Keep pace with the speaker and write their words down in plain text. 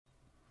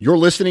You're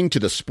listening to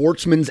the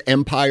Sportsman's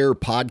Empire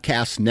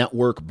Podcast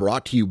Network,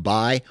 brought to you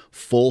by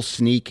Full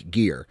Sneak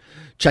Gear.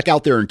 Check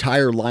out their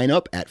entire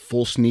lineup at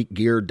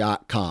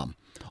fullsneakgear.com.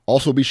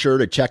 Also be sure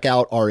to check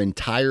out our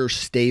entire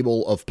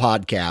stable of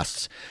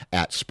podcasts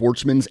at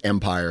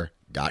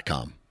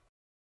sportsmansempire.com.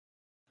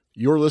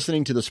 You're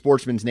listening to the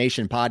Sportsman's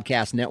Nation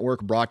Podcast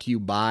Network, brought to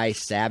you by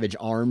Savage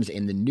Arms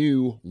and the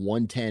new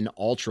 110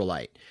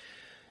 Ultralight.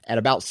 At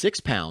about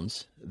 6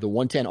 pounds, the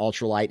 110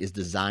 Ultralight is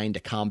designed to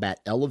combat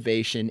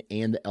elevation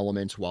and the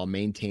elements while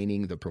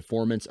maintaining the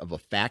performance of a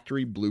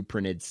factory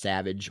blueprinted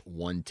Savage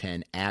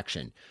 110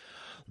 action.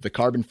 The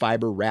carbon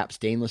fiber wrapped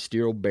stainless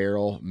steel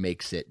barrel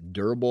makes it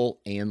durable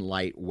and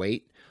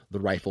lightweight. The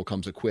rifle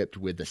comes equipped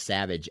with the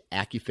Savage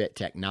AccuFit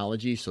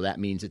technology, so that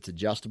means it's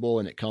adjustable,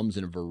 and it comes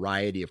in a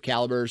variety of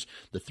calibers: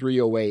 the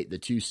 .308, the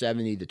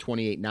 .270, the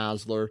 .28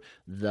 Nosler,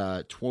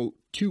 the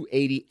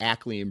 .280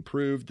 Ackley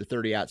Improved, the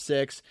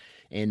 .30-06,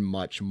 and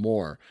much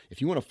more.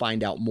 If you want to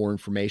find out more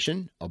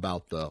information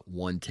about the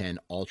 110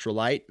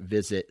 Ultralight,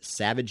 visit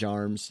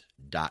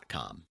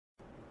savagearms.com.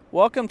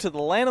 Welcome to the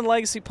Land and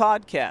Legacy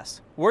Podcast.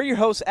 We're your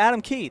hosts,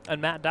 Adam Keith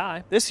and Matt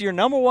Dye. This is your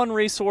number one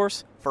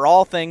resource for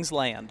all things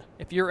land.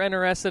 If you're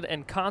interested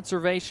in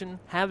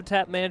conservation,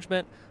 habitat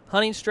management,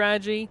 hunting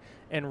strategy,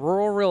 and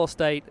rural real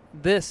estate,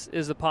 this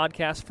is the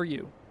podcast for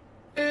you.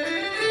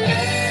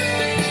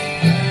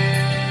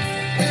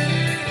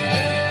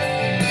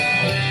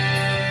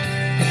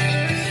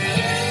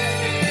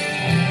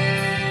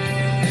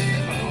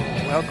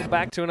 Welcome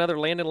back to another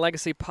Land and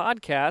Legacy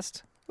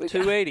Podcast.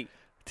 280,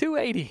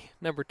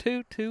 number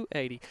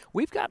 280.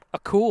 We've got a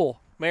cool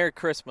Merry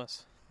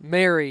Christmas.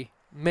 Merry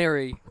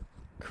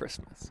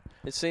Christmas.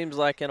 It seems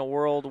like in a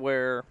world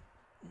where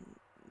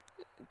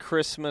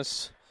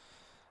Christmas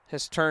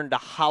has turned to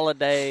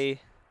holiday,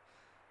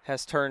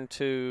 has turned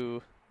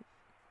to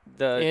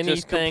the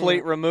just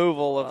complete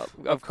removal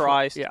of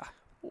Christ. Yeah.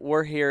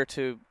 We're here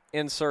to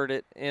insert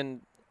it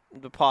in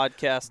the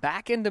podcast.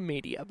 Back into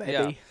media,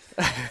 baby.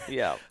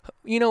 Yeah.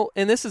 You know,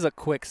 and this is a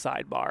quick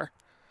sidebar.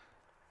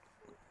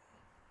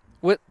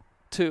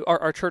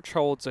 Our church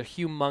holds a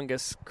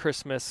humongous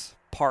Christmas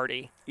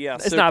party. Yeah,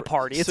 it's not a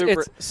party.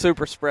 It's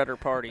super spreader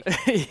party.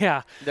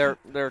 Yeah, they're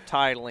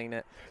titling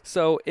it.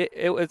 So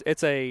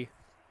it's a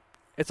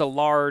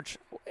large.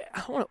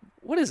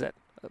 What is it?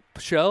 A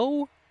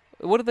show?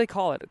 What do they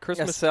call it? A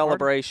Christmas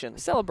celebration.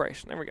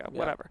 Celebration. There we go. Yeah.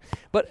 Whatever.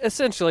 But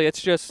essentially, it's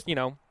just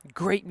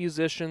great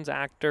musicians,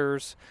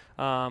 actors,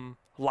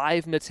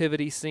 live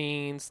nativity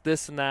scenes,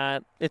 this and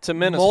that. It's a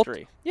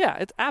ministry. Yeah,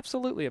 it's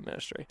absolutely a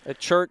ministry. A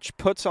church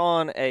puts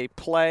on a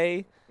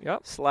play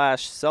 /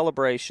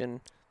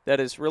 celebration that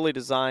is really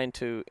designed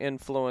to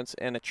influence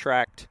and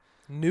attract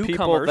newcomers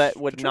people that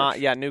would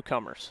not. Yeah,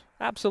 newcomers.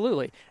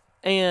 Absolutely.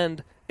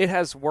 And it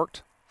has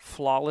worked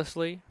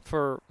flawlessly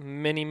for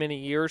many, many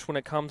years when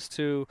it comes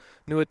to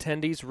new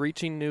attendees,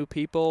 reaching new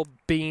people,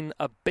 being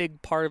a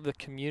big part of the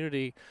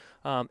community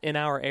in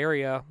our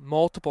area.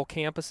 Multiple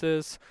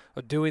campuses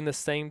are doing the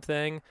same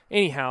thing.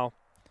 Anyhow,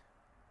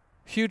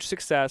 huge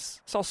success.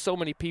 Saw so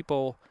many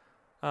people.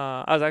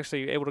 I was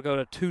actually able to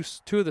go to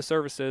two of the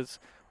services,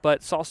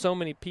 but saw so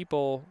many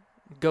people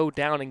go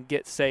down and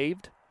get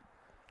saved.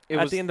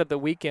 At the end of the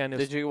weekend.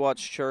 Did you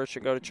watch church or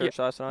go to church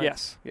last night?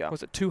 Yes. Yeah.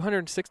 Was it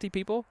 260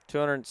 people?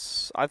 200.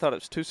 I thought it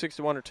was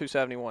 261 or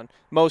 271.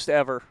 Most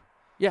ever.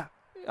 Yeah.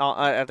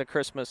 At the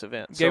Christmas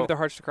event. Gave their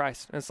hearts to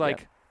Christ. And it's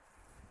like,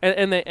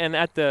 and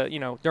at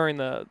the during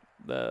the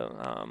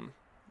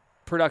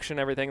production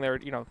and everything, they're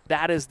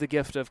that is the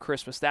gift of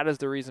Christmas. That is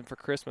the reason for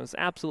Christmas.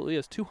 Absolutely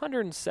is.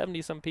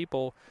 270 some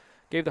people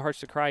gave their hearts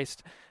to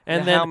Christ.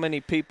 And then how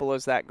many people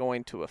is that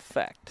going to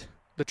affect?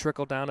 The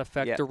trickle-down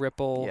effect, the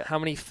ripple, how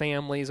many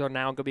families are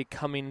now going to be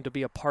coming to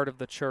be a part of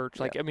the church.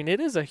 Like, I mean, it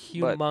is a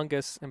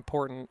humongous,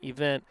 important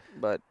event.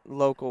 But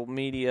local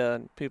media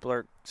and people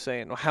are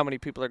saying, well, how many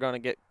people are going to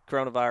get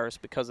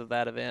coronavirus because of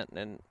that event,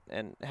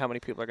 and how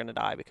many people are going to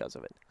die because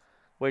of it?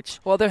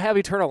 Well, they have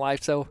eternal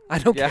life, so I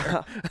don't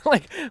care. I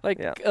mean, I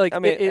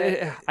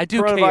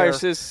do care.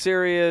 Coronavirus is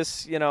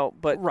serious,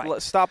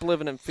 but stop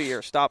living in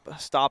fear. Stop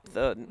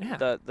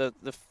the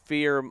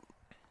fear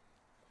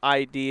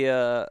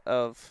idea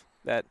of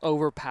that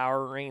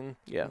overpowering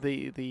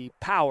the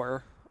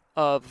power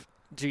of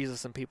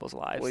Jesus in people's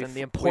lives and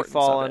the importance we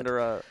fall of under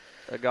a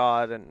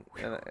God and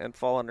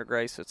fall under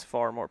grace that's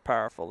far more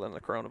powerful than the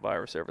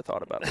coronavirus ever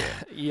thought about it.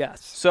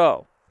 Yes.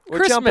 So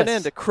we're jumping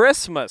into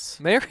Christmas.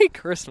 Merry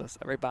Christmas,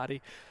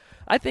 everybody.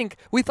 I think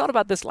we thought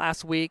about this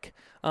last week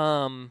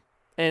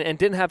and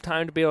didn't have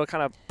time to be able to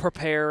kind of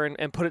prepare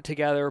and put it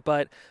together.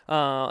 But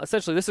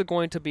essentially, this is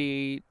going to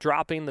be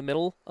dropping the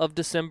middle of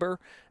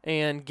December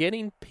and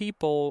getting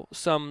people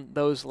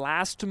those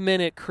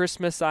last-minute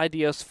Christmas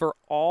ideas for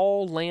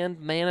all land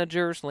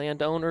managers,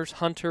 landowners,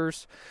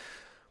 hunters,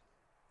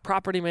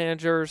 property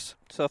managers.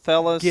 So,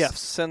 fellas, gifts.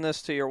 Send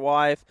this to your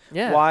wife.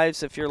 Yeah.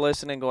 Wives, if you're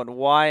listening, going,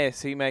 why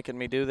is he making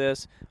me do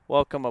this?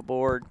 Welcome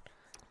aboard.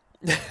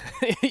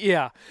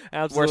 Yeah,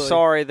 absolutely. We're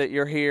sorry that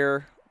you're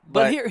here.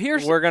 but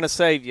here's we're going to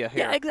save you here.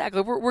 Yeah,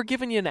 exactly. We're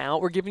giving you an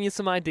out. We're giving you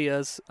some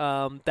ideas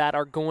that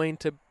are going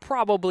to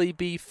probably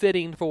be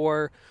fitting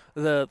for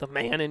the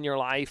man in your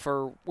life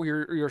or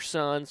your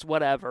sons,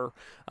 whatever.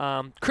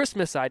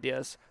 Christmas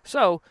ideas.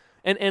 So,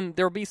 and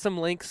there'll be some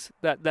links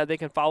that they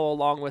can follow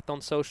along with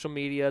on social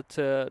media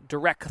to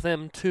direct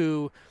them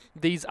to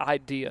these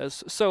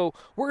ideas. So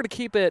we're going to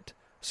keep it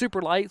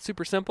super light,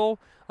 super simple,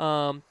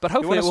 but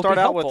hopefully it will be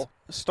helpful.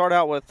 Start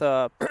out with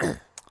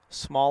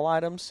small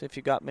items, if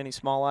you got many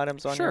small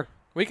items on Sure.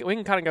 We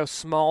can kind of go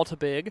small to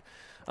big.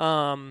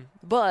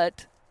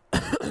 But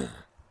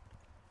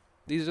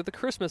these are the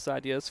Christmas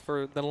ideas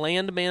for the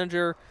land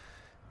manager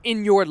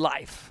in your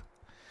life.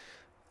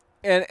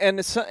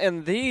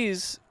 And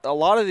these, a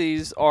lot of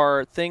these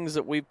are things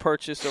that we've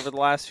purchased over the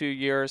last few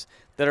years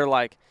that are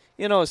like,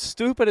 as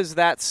stupid as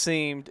that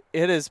seemed,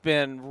 it has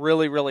been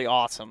really, really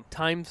awesome.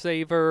 Time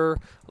saver,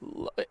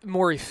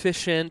 more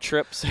efficient.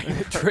 Trip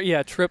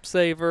saver. Trip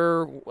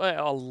saver.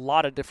 A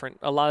lot of different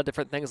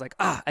things. Like,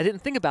 I didn't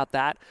think about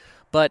that,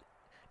 but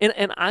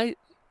and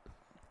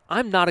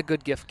I'm not a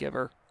good gift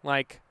giver.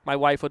 Like, my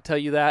wife would tell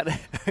you that.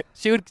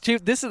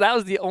 That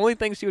was the only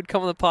thing she would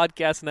come on the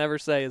podcast and ever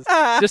say is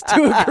just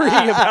to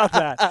agree about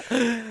that.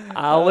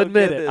 I'll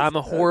admit it. I'm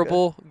a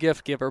horrible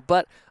gift giver,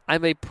 but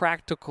I'm a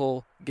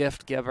practical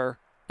gift giver,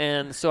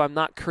 and so I'm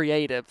not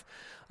creative.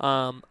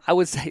 I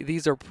would say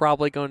these are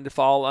probably going to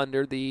fall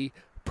under the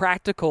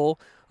practical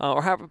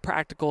or have a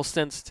practical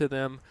sense to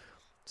them.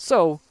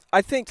 So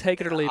I think take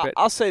it or leave it.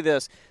 I'll say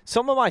this.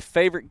 Some of my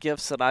favorite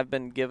gifts that I've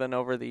been given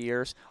over the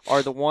years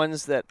are the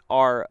ones that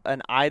are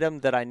an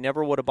item that I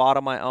never would have bought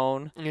on my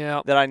own.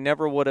 Yeah. That I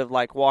never would have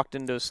walked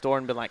into a store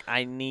and been like,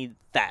 I need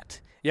that.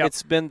 Yep.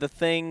 It's been the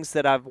things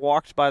that I've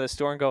walked by the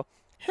store and go,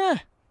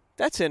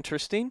 that's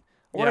interesting.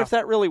 I wonder if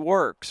that really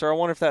works, or I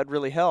wonder if that would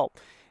really help.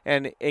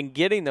 And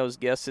getting those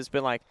gifts has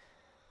been like,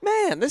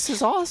 man, this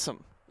is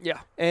awesome. Yeah.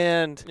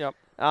 And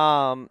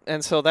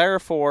and so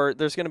therefore,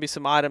 there's going to be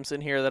some items in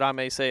here that I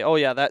may say, oh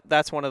yeah,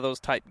 that's one of those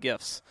type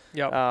gifts.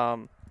 Yep.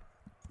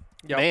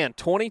 Man,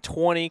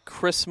 2020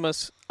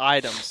 Christmas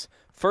items.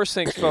 First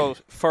things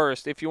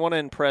first, if you want to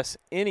impress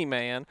any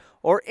man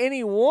or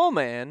any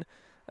woman,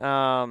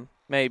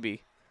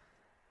 maybe.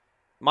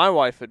 My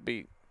wife would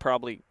be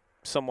probably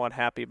somewhat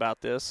happy about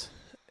this.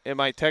 It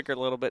might take her a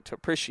little bit to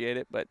appreciate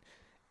it, but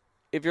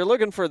if you're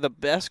looking for the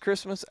best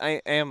Christmas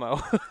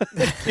ammo,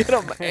 get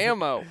them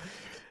ammo.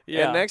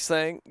 Yeah. And next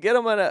thing, get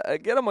them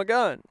a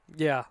gun.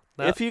 Yeah.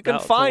 If you can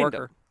find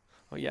them.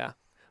 Well, yeah.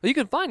 Well, you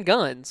can find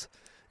guns.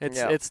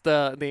 It's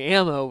the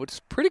ammo, which is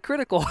pretty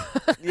critical.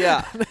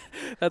 Yeah.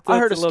 I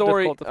heard a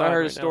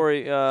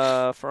story.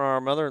 From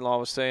our mother-in-law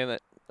was saying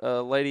that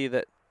a lady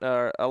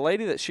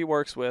that she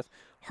works with,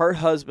 her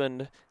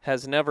husband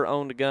has never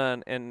owned a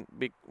gun, and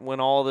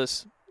when all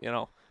this,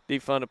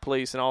 defunded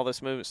police and all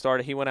this movement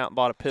started, he went out and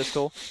bought a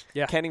pistol.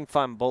 Yeah. Can't even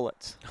find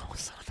bullets. Oh,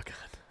 son of a gun.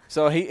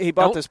 So he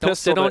bought this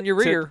pistol on your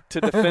rear.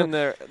 to defend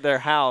their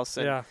house,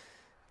 and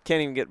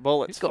can't even get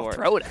bullets for it.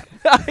 Throw it at him.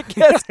 I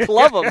guess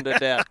club them to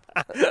death.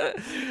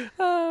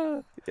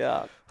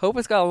 Yeah. Hope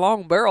it's got a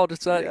long barrel,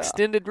 just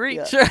extended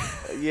reach.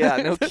 Yeah,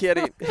 no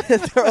kidding.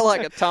 Throw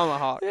like a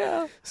tomahawk.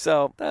 Yeah.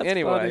 So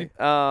anyway,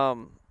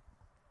 all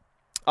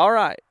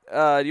right.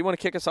 Do you want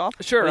to kick us off?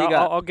 Sure.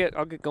 I'll get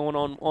going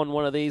on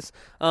one of these.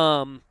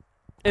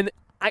 And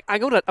I'm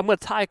gonna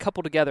tie a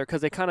couple together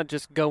because they kind of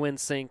just go in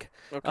sync.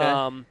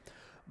 Okay.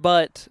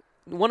 But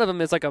one of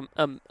them is like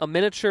a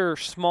miniature,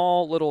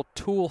 small little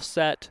tool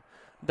set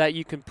that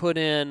you can put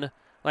in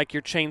like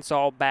your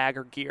chainsaw bag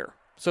or gear.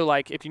 So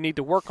like if you need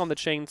to work on the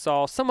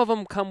chainsaw, some of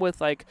them come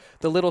with like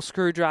the little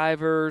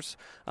screwdrivers,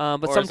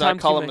 but or sometimes as I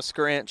call them a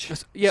scrunch,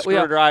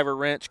 screwdriver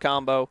wrench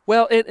combo.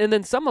 Well, and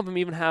then some of them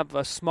even have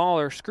a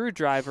smaller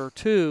screwdriver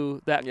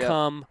too that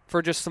come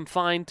for just some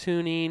fine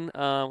tuning,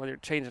 whether you're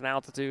changing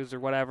altitudes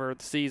or whatever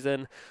the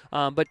season,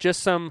 but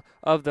just some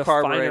of the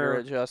carburetor finer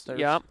adjusters.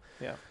 Yep.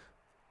 Yeah.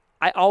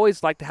 I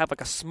always like to have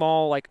like a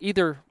small, like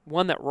either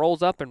one that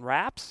rolls up and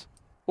wraps,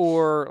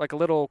 or like a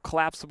little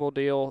collapsible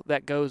deal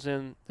that goes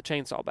in the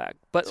chainsaw bag.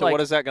 But so what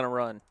is that going to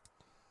run?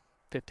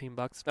 $15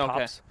 tops.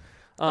 Okay.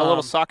 A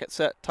little socket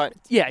set type.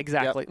 Yeah,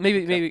 exactly.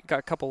 Yep. Maybe got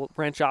a couple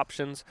wrench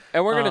options.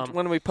 And we're gonna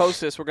when we post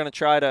this, we're gonna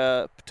try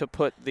to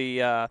put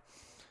the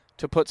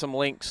to put some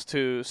links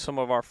to some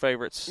of our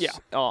favorites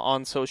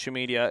on social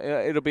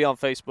media. It'll be on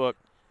Facebook.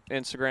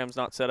 Instagram's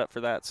not set up for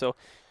that, so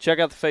check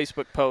out the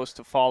Facebook post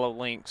to follow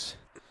links.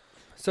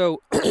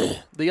 So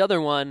the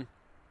other one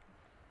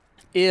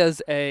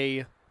is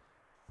a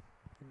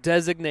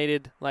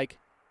designated, like,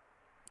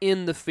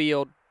 in the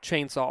field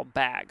chainsaw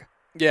bag.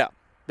 Yeah.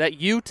 That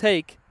you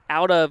take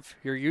out of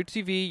your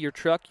UTV, your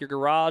truck, your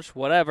garage,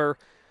 whatever,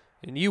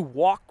 and you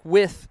walk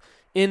with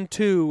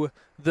into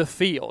the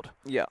field.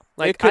 Yeah.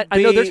 Like, I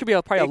know there should be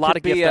probably a lot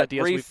of gift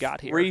ideas we've got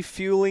here.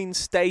 Refueling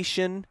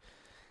station.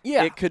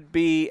 Yeah. It could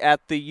be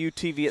at the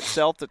UTV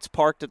itself that's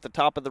parked at the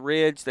top of the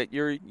ridge that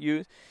you're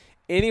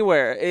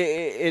Anywhere.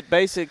 It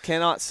basically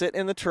cannot sit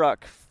in the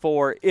truck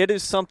for – it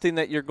is something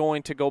that you're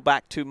going to go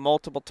back to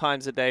multiple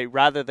times a day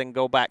rather than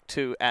go back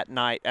to at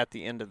night at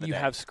the end of the day. You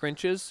have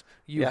scrinches.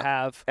 You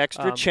have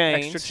extra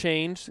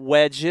chains.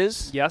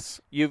 Wedges.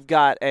 Yes. You've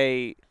got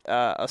a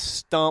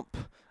stump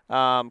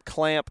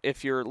clamp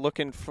if you're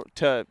looking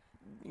to,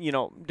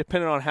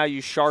 depending on how you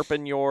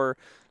sharpen your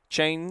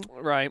chain.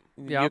 Right.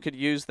 Yep. You could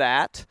use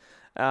that.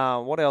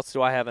 What else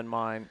do I have in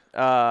mind?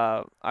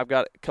 I've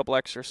got a couple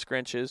extra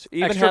scrinches.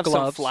 Even extra have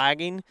gloves. some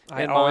flagging.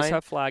 I always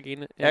have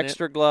flagging.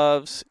 Extra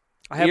gloves.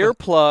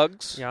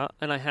 Earplugs. Yeah,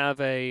 and I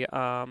have a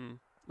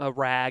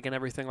rag and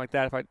everything like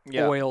that if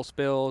oil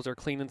spills or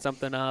cleaning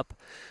something up.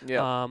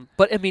 Yeah.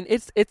 But I mean,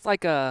 it's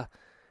like a.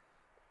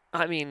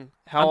 I mean,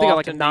 how I'm thinking often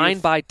like a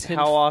 9 x 10.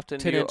 How often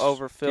do you inch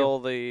overfill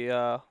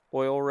the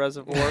oil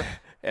reservoir?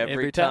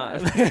 Every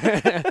time.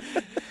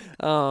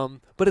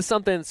 But it's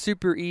something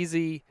super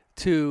easy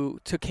to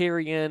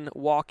carry in,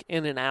 walk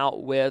in and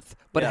out with,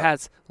 but it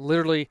has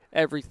literally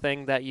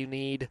everything that you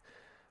need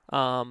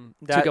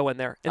to go in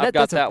there. And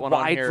that's a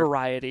wide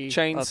variety.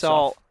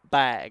 Chainsaw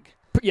bag.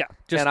 Yeah,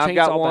 and I've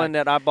got one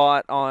that I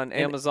bought on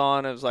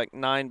Amazon. It was like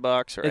 $9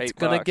 or $8. It's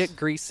gonna get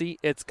greasy.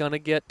 It's gonna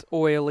get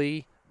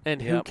oily,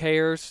 and who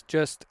cares?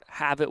 Just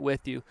have it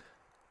with you.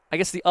 I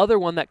guess the other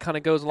one that kind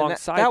of goes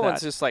alongside that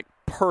one's just like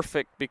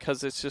perfect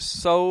because it's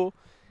just so,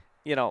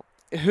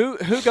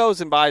 who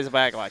goes and buys a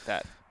bag like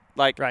that?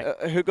 Like,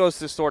 who goes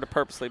to the store to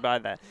purposely buy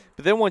that?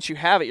 But then once you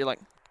have it, you're like,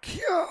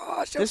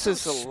 gosh, this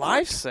is a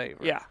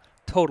lifesaver. Yeah,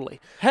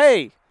 totally.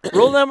 Hey,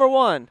 rule number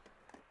 1.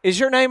 Is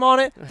your name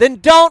on it? Then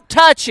don't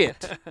touch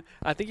it.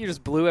 I think you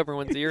just blew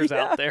everyone's ears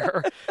out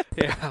there.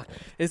 Yeah.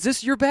 Is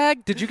this your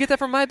bag? Did you get that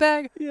from my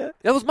bag? Yeah.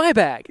 That was my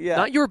bag,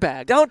 not your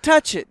bag. Don't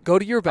touch it. Go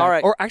to your bag. All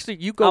right. Or actually,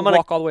 you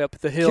walk all the way up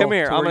the hill. Come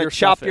here. I'm going to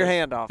chop your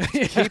hand off.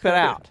 Keep it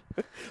out.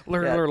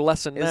 Learn a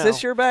lesson now. Is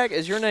this your bag?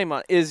 Is your name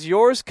on it? Is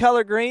yours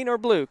color green or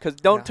blue? Because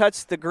don't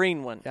touch the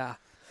green one. Yeah.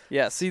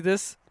 Yes. See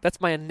this?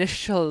 That's my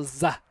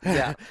initials.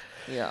 Yeah.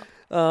 Yeah.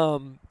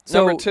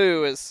 So number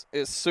 2 is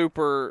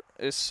super.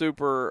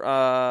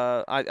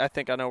 I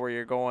think I know where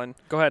you're going.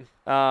 Go ahead.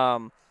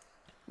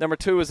 Number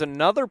 2 is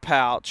another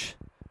pouch.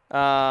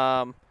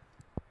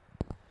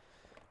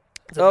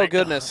 Oh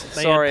goodness!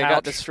 Sorry, I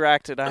got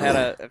distracted. I had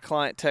a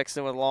client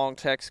texting with a long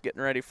text,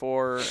 getting ready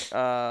for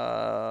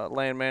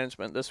land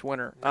management this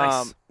winter.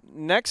 Nice.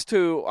 Next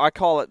to, I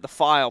call it the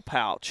file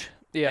pouch.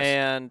 Yes.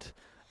 And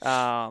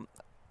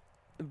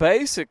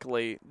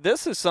basically,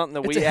 this is something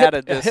that we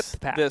added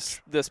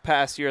this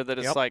past year. That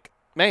is like,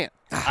 man,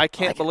 I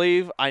can't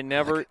believe I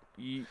never.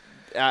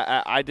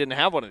 I didn't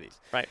have one of these.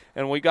 Right.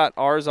 And we got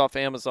ours off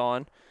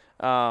Amazon,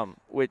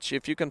 which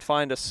if you can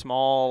find a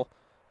small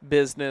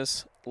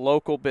business,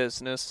 local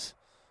business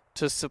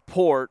to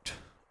support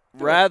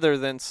rather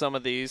than some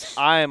of these,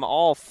 I am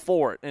all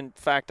for it. In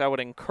fact, I would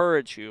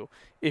encourage you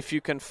if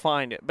you can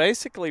find it.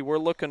 Basically, we're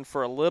looking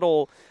for a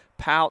little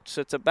pouch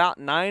that's about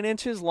 9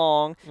 inches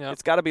long. Yep.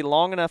 It's got to be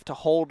long enough to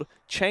hold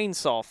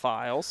chainsaw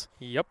files.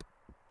 Yep.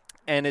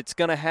 And it's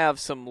going to have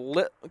some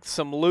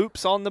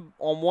loops on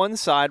one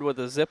side with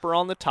a zipper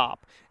on the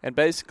top. And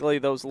basically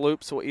those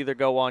loops will either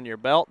go on your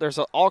belt. There's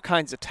all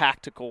kinds of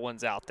tactical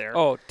ones out there.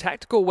 Oh,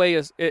 Tactical Way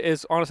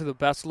is honestly the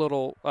best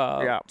little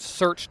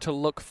search to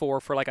look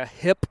for like a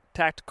hip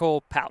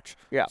tactical pouch.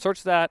 Yeah.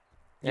 Search that.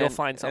 You'll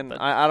find something.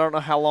 And I don't know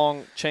how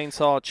long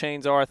chainsaw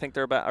chains are. I think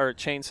they're about, or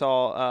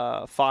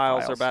chainsaw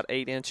files are about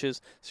 8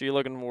 inches. So you're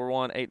looking for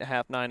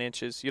 8.5, 9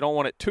 inches. You don't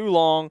want it too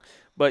long,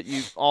 but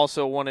you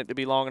also want it to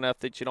be long enough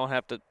that you don't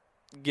have to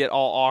get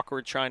all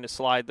awkward trying to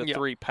slide the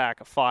 3-pack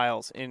of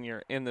files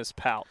in this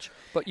pouch.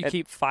 But you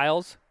keep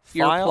files,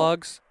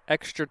 earplugs,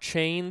 extra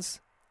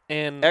chains,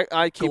 and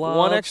I keep gloves.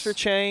 One extra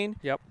chain.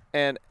 Yep.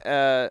 And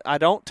I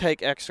don't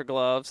take extra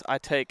gloves. I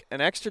take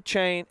an extra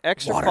chain,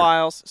 extra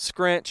files,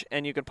 scrinch,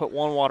 and you can put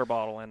one water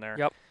bottle in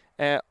there.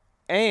 Yep.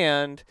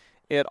 And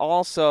it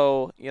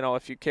also,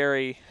 if you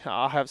carry,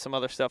 I'll have some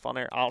other stuff on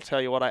there. I'll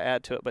tell you what I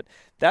add to it. But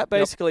that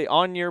basically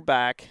on your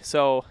back,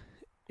 so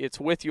it's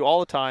with you all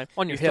the time.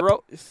 On your hip.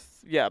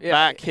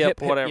 Back,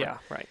 hip, whatever. Yeah,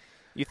 right.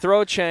 You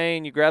throw a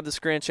chain, you grab the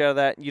scrinch out of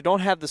that. You don't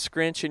have the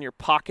scrinch in your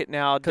pocket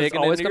now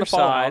digging into your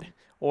side,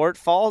 or it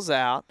falls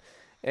out.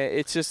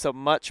 It's just a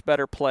much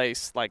better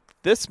place. Like,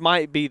 this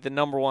might be the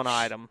number one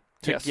item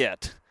to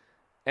get.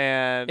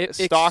 And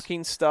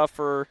stocking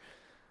stuffer.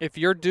 If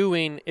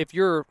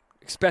you're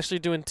especially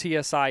doing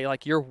TSI,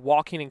 like you're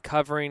walking and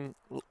covering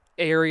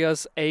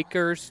areas,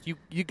 acres,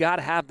 you got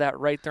to have that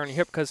right there on your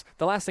hip, because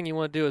the last thing you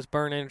want to do is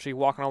burn energy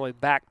walking all the way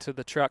back to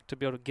the truck to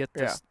be able to get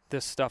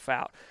this stuff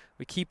out.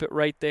 We keep it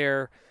right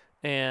there,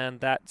 and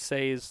that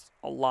saves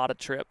a lot of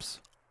trips.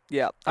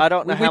 Yeah, I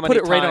don't know how many times. We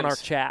put it right on our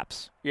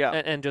chaps. Yeah.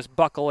 And just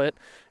buckle it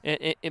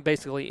and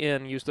basically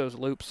use those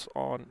loops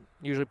on,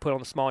 usually put on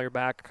the small of your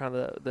back, kind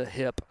of the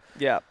hip.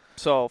 Yeah,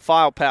 so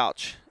file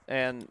pouch,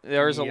 and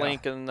there's a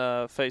link in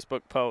the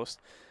Facebook post.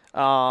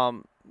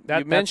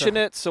 You mentioned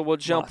it, so we'll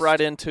jump right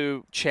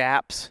into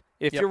chaps.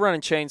 If you're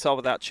running chainsaw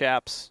without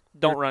chaps,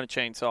 don't run a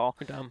chainsaw.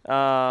 You're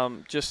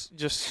dumb.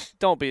 Just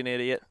don't be an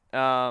idiot.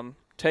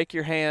 take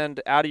your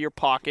hand out of your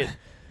pocket,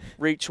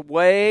 reach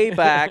way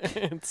back,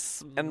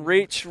 and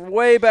reach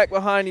way back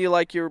behind you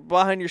like you're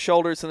behind your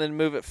shoulders, and then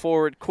move it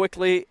forward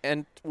quickly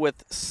and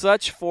with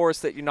such force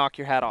that you knock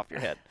your hat off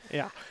your head.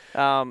 Yeah.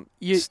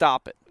 You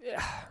stop it.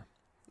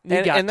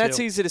 And that's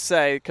to. easy to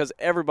say because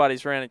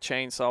everybody's ran a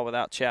chainsaw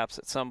without chaps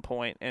at some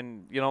point,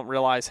 and you don't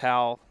realize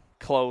how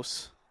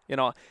close.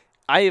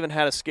 I even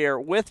had a scare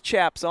with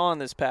chaps on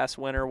this past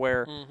winter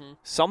where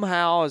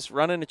somehow I was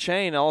running a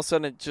chain, all of a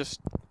sudden it just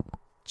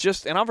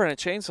and I've run a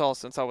chainsaw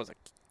since I was a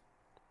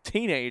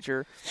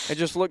teenager, and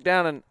just looked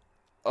down and,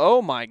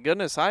 oh my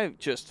goodness, I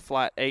just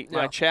flat ate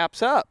my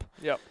chaps up.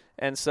 Yep.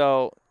 And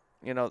so,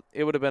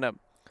 it would have been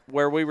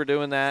where we were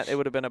doing that, it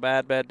would have been a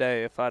bad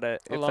day if I'd not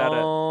been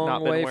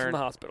long way wearing from the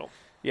hospital.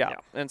 Yeah.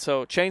 And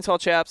so chainsaw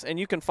chaps, and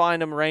you can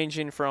find them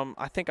ranging from,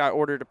 I think I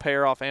ordered a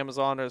pair off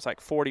Amazon. It was like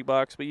 $40,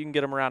 but you can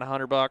get them around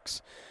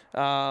 $100.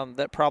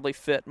 That probably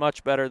fit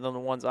much better than the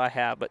ones I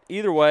have. But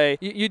either way,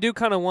 you do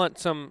kind of want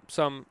some.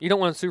 You don't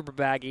want super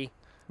baggy.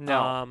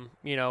 No.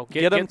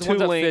 Get them the two ones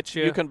that lengths.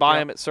 fit You can buy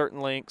them at certain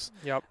lengths.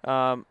 Yep.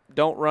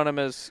 Don't run them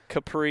as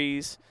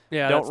capris.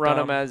 Yeah. Don't run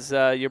them as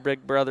your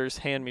big brother's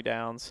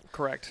hand-me-downs.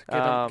 Correct.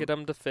 Get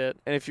them to fit.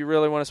 And if you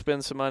really want to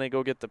spend some money,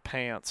 go get the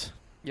pants.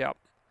 Yep.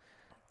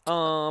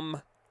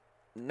 You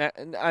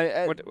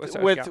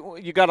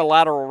got a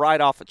lateral right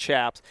off of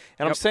chaps,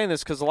 and I'm saying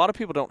this because a lot of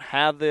people don't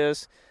have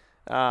this,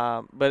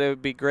 but it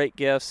would be great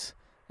gifts.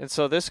 And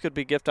so this could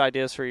be gift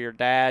ideas for your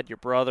dad, your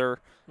brother,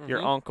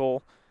 your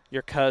uncle,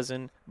 your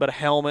cousin. But a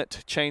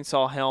helmet,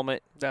 chainsaw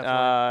helmet.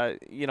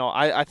 Definitely.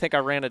 I think I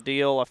ran a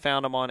deal. I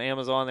found them on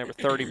Amazon. They were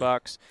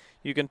 $30.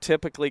 You can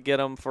typically get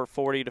them for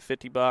 $40 to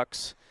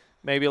 $50.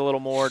 Maybe a little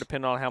more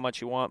depending on how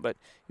much you want, but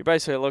you're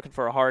basically looking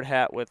for a hard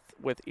hat with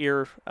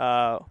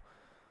earmuffs.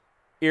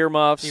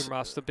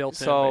 Earmuffs, the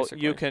built-in. So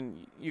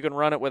basically. you can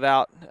run it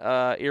without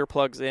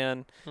earplugs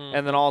in,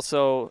 and then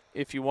also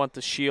if you want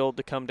the shield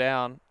to come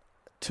down.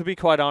 To be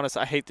quite honest,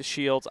 I hate the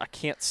shields. I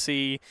can't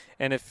see,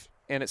 and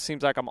it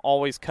seems like I'm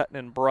always cutting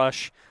in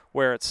brush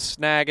where it's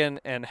snagging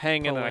and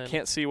hanging, and I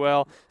can't see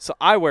well. So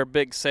I wear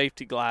big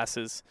safety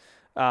glasses,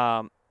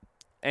 and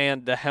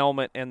the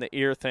helmet and the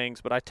ear things,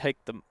 but I take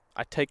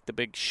the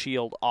big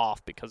shield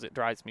off because it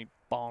drives me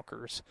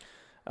bonkers.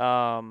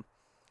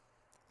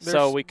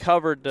 So we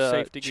covered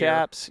safety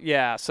chaps. Gear.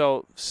 Yeah,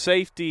 so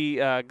safety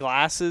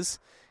glasses,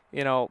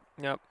 Yep.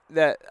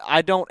 that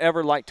I don't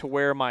ever like to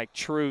wear my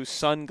true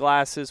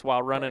sunglasses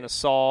while running a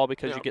saw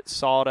because you get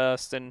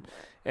sawdust and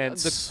the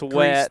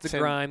sweat. Grease, the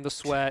grime, the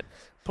sweat.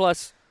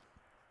 Plus,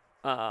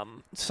 a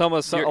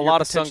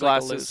lot of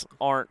sunglasses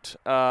aren't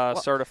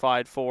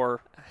certified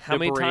for how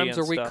many debris times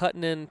and are we stuff.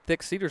 cutting in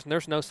thick cedars and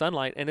there's no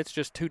sunlight and it's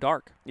just too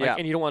dark? Yeah.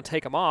 And you don't want to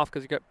take them off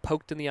because you get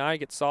poked in the eye,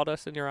 get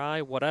sawdust in your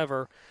eye,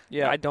 whatever.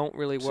 Yeah. I don't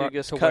really So want you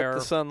just to cut wear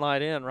the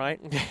sunlight in,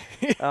 right?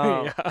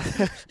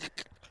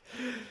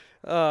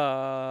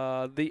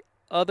 The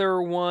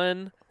other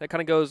one that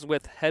kind of goes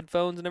with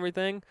headphones and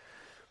everything,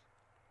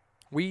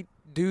 we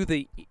do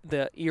the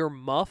ear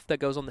muff that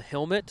goes on the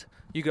helmet.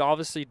 You could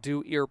obviously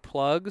do ear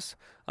plugs,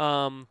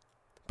 but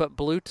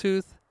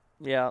Bluetooth,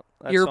 Yeah,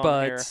 that's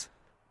earbuds,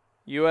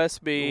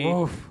 USB,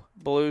 Oof.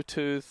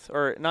 Bluetooth,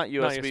 or not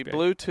USB,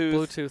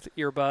 Bluetooth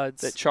earbuds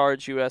that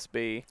charge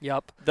USB.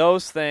 Yep.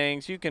 Those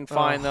things, you can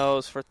find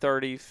those for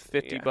 $30,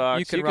 $50.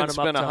 You can run them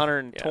spend up to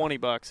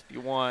 $120 if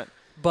you want.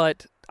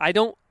 But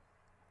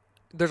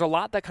there's a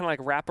lot that kind of like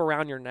wrap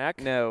around your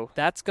neck. No.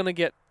 That's going to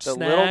get The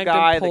snagged little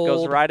guy and that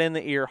goes pulled. right in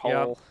the ear hole.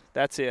 Yep.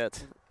 That's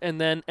it. And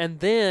then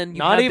you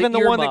Not have even the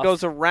ear one that muff.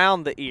 goes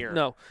around the ear.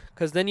 No,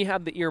 because then you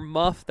have the ear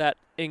muff that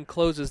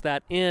encloses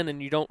that in,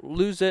 and you don't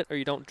lose it or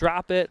you don't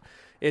drop it.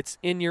 It's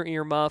in your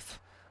ear muff,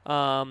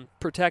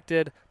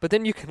 protected. But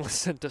then you can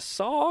listen to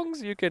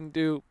songs. You can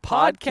do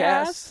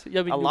podcasts.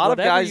 I mean, a lot of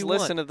guys you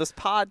listen to this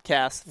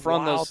podcast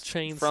from Wild those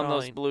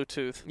chainsawing.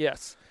 Bluetooth.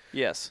 Yes,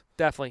 Yes.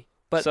 definitely.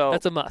 But So-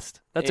 that's a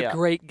must. That's a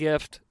great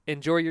gift.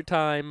 Enjoy your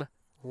time.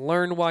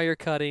 Learn while you're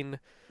cutting.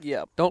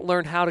 Yep. Don't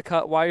learn how to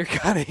cut while you're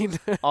cutting.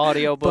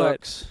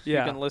 Audiobooks.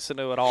 yeah. You can listen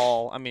to it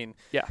all. I mean,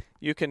 Yeah.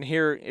 you can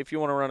hear if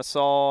you want to run a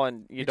saw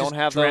and you don't just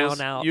have drown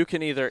those. out. You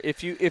can either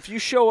if you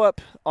show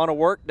up on a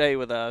work day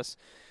with us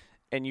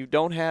and you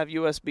don't have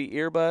USB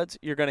earbuds,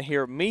 you're going to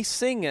hear me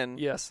singing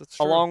Yes, that's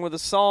true. along with the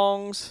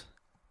songs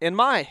in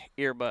my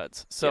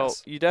earbuds. So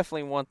Yes. you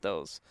definitely want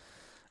those.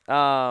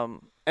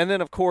 And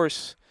then of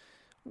course,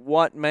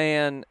 what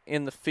man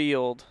in the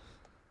field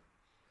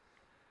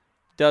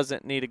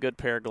doesn't need a good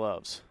pair of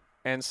gloves?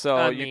 And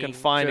so you can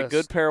find a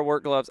good pair of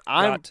work gloves.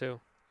 I'm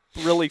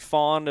really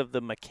fond of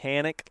the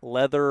Mechanic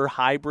leather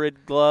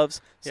hybrid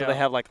gloves. So they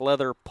have like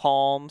leather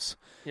palms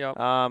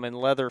and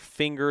leather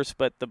fingers,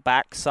 but the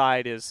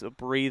backside is a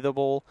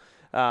breathable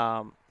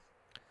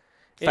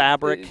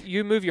fabric.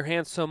 You move your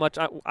hands so much.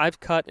 I've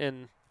cut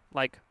in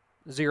like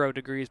 0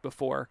 degrees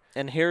before.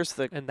 And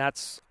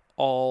that's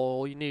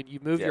all you need. You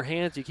move your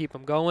hands, you keep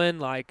them going,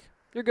 like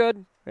you're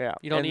good. Yeah.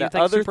 You don't and need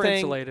anything other super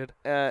insulated.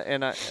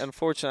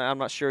 Unfortunately, I'm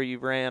not sure you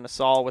ran a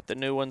saw with the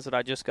new ones that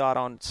I just got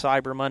on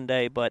Cyber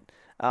Monday, but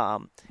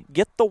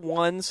get the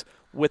ones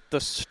with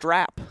the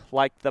strap,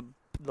 like the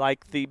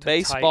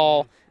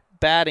baseball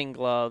batting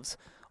gloves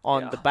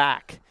on the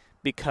back,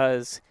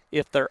 because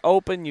if they're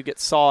open, you get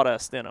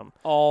sawdust in them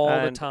all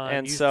the time.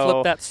 And you so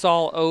flip that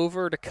saw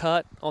over to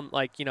cut on,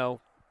 like, different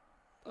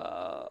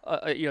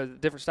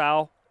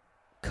style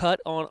cut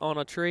on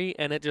a tree,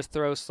 and it just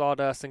throws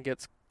sawdust and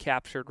gets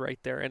captured right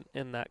there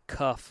in that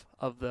cuff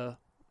of the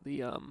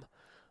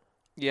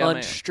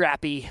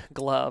unstrappy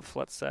glove,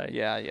 let's say.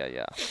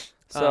 Yeah.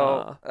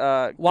 So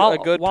a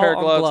good while pair of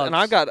gloves, and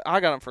I got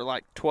them for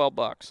like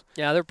 $12.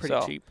 Yeah, they're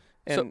pretty cheap.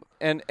 And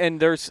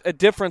there's a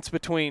difference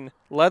between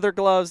leather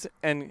gloves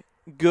and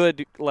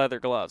good leather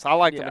gloves. I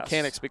like the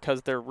mechanics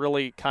because they're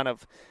really kind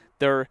of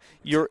you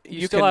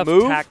still can have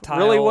move tactile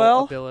really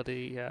well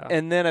ability, yeah.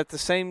 And then at the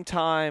same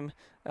time,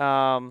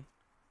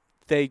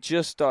 they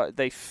just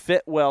they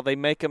fit well. They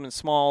make them in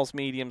smalls,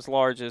 mediums,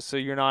 larges, so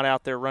you're not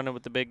out there running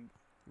with the big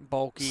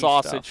bulky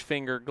sausage stuff.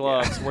 finger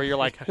gloves where you're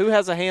like, who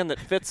has a hand that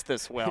fits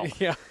this well?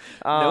 Yeah,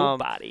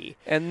 nobody.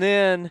 And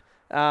then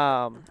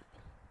the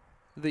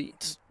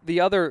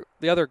other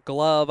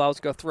glove I was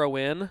going to throw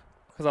in,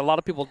 because a lot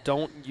of people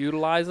don't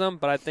utilize them,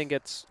 but I think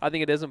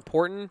it is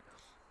important.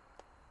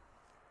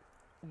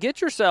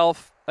 Get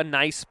yourself a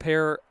nice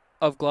pair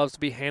of gloves to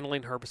be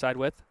handling herbicide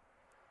with,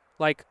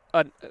 like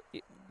a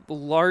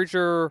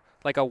larger,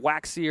 like a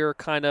waxier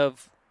kind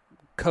of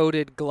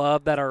coated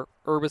glove that are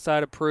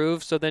herbicide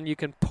approved, so then you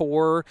can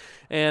pour,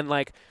 and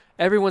like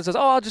everyone says,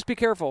 oh, just be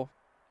careful.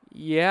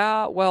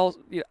 Yeah, well,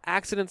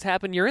 accidents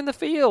happen. You're in the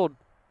field.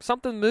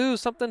 Something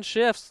moves, something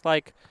shifts.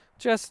 Like,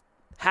 just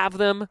have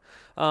them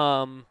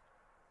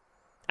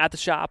at the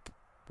shop,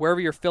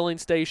 wherever your filling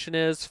station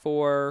is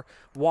for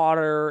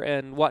water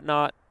and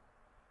whatnot.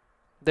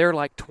 They're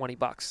like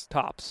 $20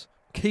 tops.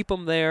 Keep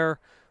them there.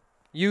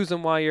 Use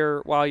them while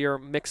you're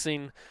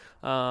mixing.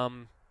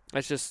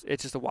 It's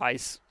just a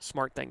wise,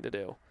 smart thing to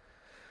do.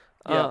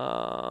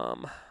 Yeah.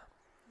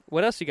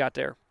 What else you got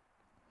there?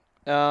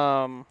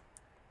 I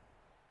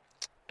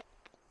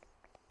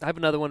have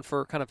another one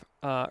for kind of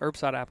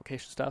herbicide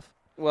application stuff.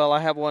 Well, I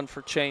have one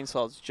for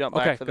chainsaws. Jump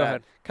back for that. Go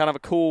ahead. Kind of a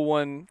cool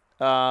one.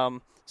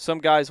 Some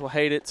guys will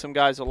hate it. Some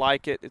guys will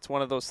like it. It's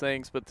one of those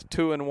things. But the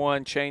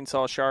 2-in-1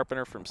 chainsaw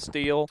sharpener from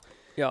Stihl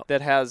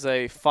that has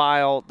a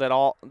file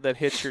that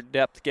hits your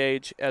depth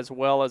gauge, as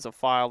well as a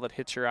file that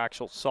hits your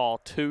actual saw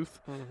tooth,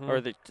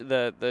 or the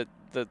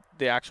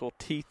actual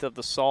teeth of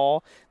the saw.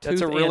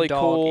 That's a really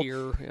cool.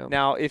 Ear, yeah.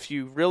 Now, if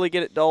you really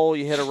get it dull,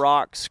 you hit a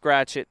rock,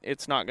 scratch it,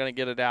 it's not going to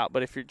get it out.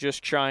 But if you're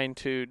just trying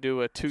to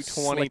do a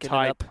 220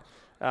 type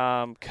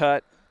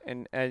cut,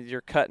 and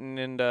you're cutting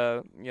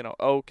into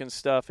oak and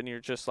stuff, and you're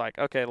just like,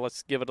 okay,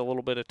 let's give it a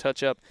little bit of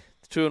touch up.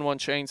 The 2-in-1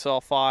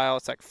 chainsaw file,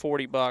 it's like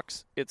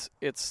 $40. It's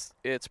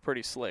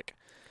pretty slick.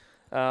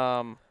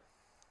 Now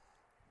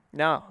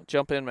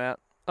jump in, Matt.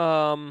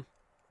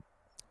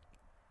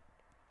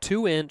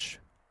 2-inch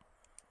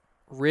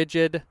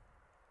rigid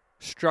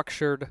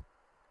structured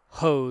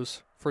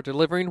hose for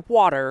delivering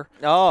water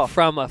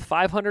from a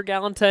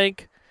 500-gallon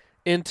tank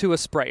into a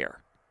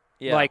sprayer.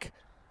 Yeah. Like,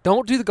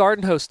 don't do the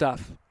garden hose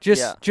stuff.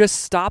 Just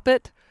stop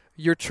it.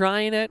 You're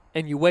trying it,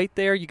 and you wait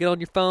there. You get on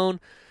your phone.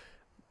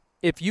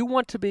 If you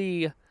want to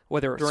be,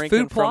 whether it's drinking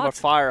food plots,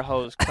 from a fire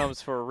hose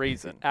comes for a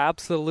reason.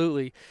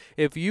 Absolutely.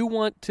 If you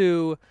want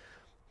to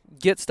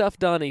get stuff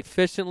done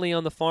efficiently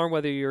on the farm,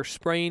 whether you're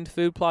spraying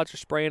food plots or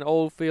spraying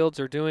old fields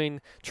or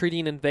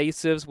treating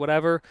invasives,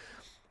 whatever,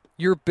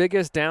 your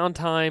biggest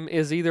downtime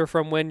is either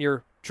from when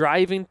you're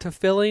driving to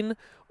filling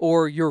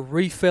or you're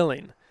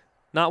refilling,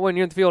 not when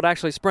you're in the field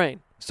actually spraying.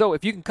 So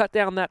if you can cut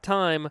down that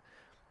time,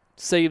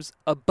 saves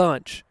a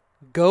bunch.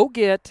 Go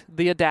get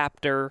the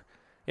adapter,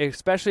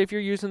 especially if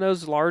you're using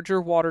those larger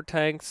water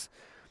tanks.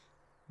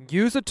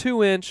 Use a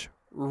 2-inch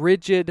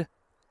rigid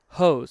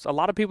hose. A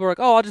lot of people are like,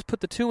 oh, I'll just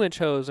put the 2-inch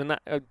hose, and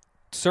I've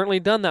certainly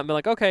done that. And been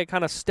like, okay,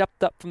 kind of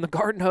stepped up from the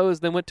garden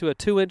hose, then went to a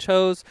 2-inch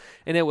hose,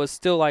 and it was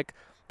still like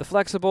the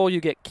flexible. You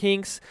get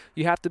kinks.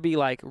 You have to be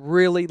like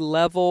really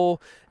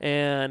level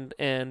and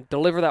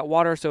deliver that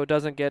water so it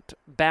doesn't get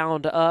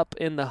bound up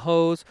in the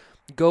hose.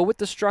 Go with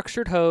the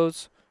structured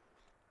hose,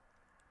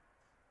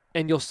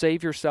 and you'll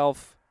save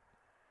yourself.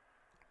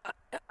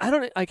 I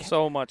don't like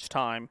so much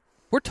time.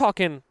 We're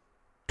talking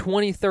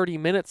 20-30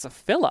 minutes of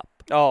fill up.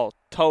 Oh,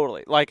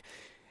 totally. Like,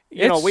 we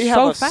have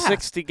a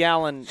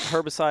 60-gallon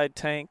herbicide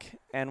tank,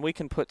 and we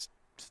can put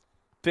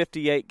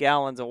 58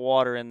 gallons of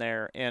water in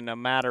there in a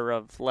matter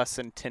of less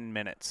than 10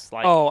 minutes.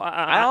 Like,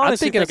 I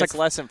honestly think it's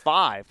less than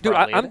 5. Dude,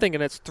 I'm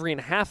thinking it's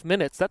 3.5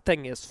 minutes. That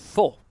thing is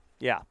full.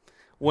 Yeah.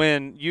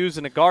 When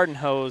using a garden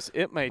hose,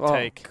 it may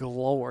take. Oh,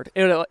 Lord.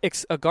 A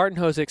garden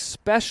hose,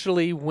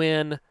 especially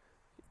when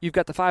you've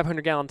got the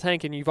 500-gallon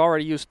tank and you've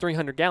already used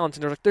 300 gallons,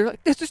 and they're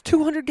like, there's just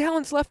 200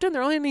 gallons left in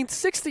there. I only need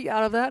 60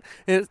 out of that.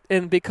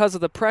 And because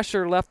of the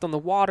pressure left on the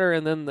water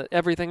and then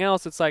everything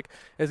else, it's like,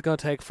 it's going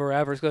to take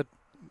forever.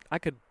 I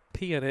could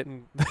pee in it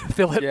and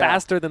fill it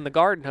faster than the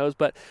garden hose,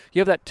 but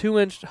you have that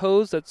 2-inch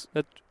hose that's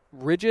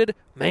rigid.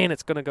 Man,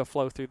 it's going to go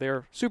flow through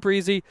there. Super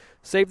easy.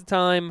 Save the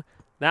time.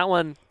 That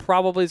one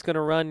probably is going to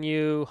run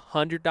you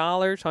 $100,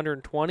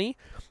 $120.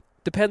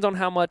 Depends on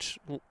how much,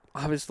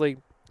 obviously,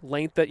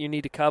 length that you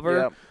need to cover.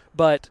 Yep.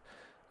 But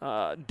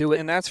do it.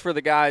 And that's for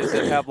the guys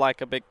that have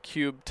like a big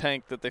cube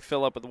tank that they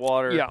fill up with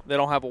water. Yeah. They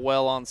don't have a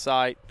well on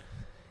site.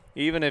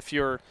 Even if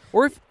you're –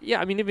 Or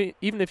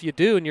even if you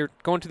do and you're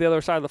going to the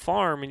other side of the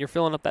farm and you're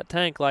filling up that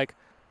tank, like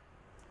 –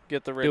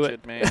 get the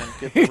rigid, man.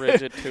 Get the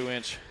rigid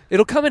 2-inch.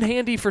 It'll come in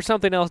handy for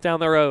something else down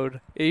the road,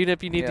 even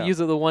if you need to use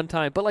it the one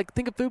time. But, like,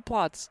 think of food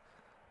plots.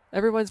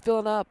 Everyone's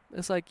filling up.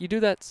 It's like you do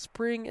that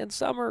spring and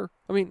summer.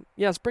 I mean,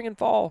 spring and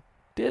fall.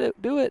 Do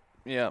it.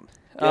 Yeah.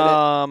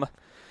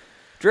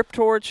 Drip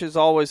torch is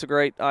always a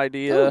great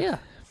idea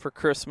for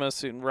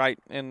Christmas, and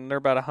they're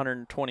about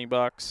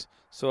 $120.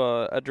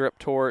 So a drip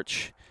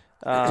torch.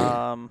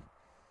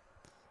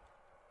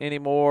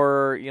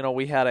 Anymore,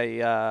 we had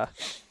a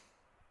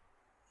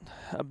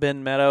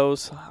Ben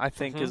Meadows, I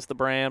think, is the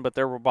brand, but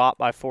they were bought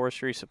by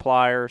forestry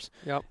suppliers.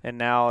 Yep. And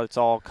now it's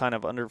all kind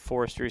of under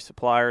forestry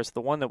suppliers. The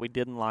one that we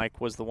didn't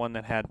like was the one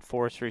that had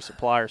forestry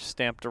suppliers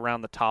stamped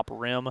around the top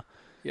rim.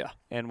 Yeah.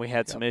 And we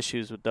had some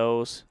issues with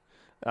those.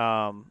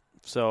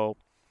 So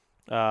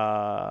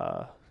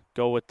go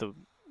with the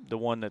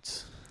one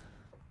that's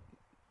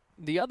 –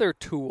 the other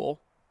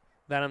tool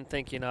that I'm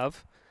thinking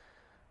of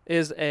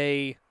is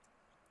it's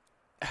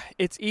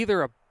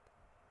either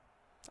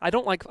I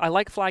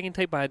like flagging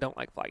tape, but I don't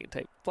like flagging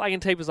tape.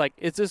 Flagging tape is like,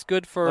 is this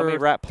good for 3 weeks? Let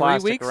me wrap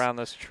plastic around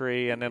this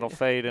tree, and it'll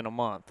fade in a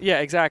month. Yeah,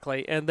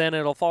 exactly. And then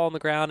it'll fall on the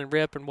ground and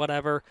rip and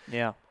whatever.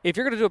 Yeah. If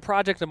you're going to do a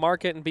project to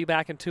market and be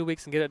back in 2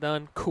 weeks and get it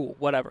done, cool,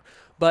 whatever.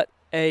 But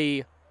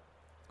a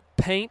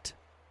paint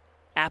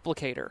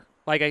applicator,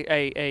 like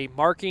a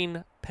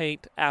marking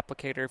paint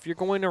applicator, if you're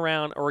going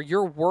around or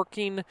you're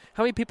working,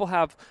 how many people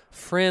have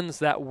friends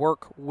that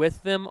work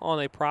with them on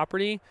a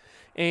property?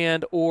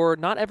 Or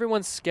not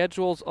everyone's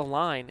schedules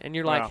align, and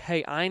you're like,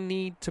 hey, I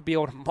need to be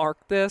able to mark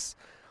this,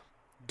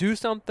 do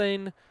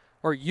something,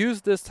 or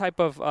use this type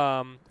of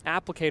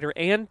applicator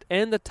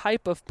and the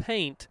type of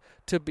paint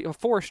to be a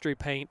forestry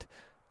paint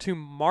to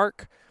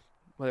mark,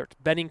 whether it's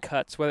bedding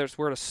cuts, whether it's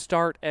where to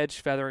start edge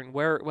feathering,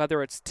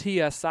 whether it's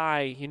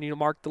TSI, you need to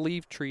mark the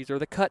leaf trees or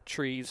the cut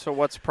trees. So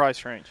what's the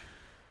price range?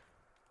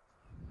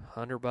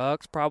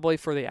 $100 probably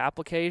for the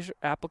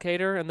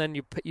applicator, and then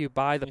you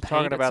buy the paint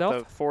talking about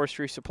itself? the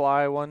forestry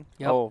supply one?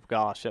 Yep. Oh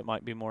gosh, that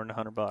might be more than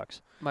 $100.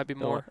 Might be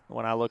more.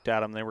 When I looked at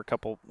them, they were a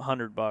couple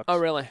 $100. Oh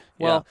really?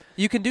 Well,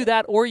 you can do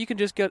that, or you can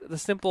just get the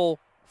simple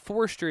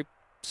forestry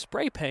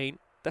spray paint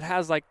that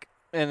has like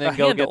and then a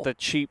go handle. get the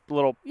cheap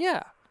little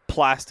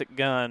plastic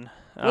gun.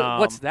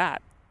 What's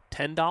that?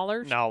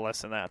 $10? No,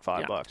 less than that.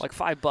 $5. Like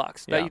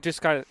 $5 Yeah. that you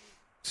just kind of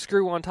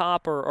screw on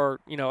top or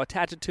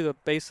attach it to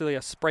basically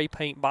a spray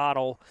paint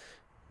bottle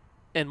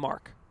and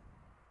mark.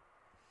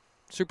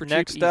 Super cheap.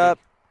 Next easy. up,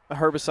 a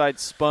herbicide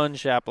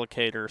sponge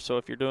applicator. So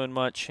if you're doing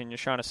much and you're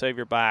trying to save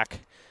your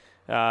back,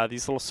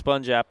 these little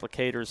sponge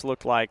applicators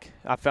look like,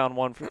 I found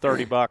one for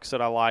 $30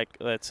 that I like.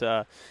 That's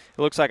it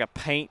looks like a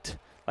paint,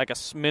 like a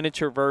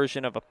miniature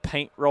version of a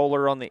paint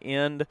roller on the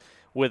end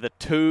with a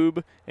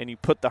tube, and you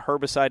put the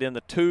herbicide in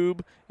the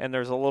tube, and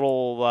there's a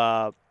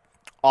little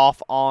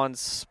off-on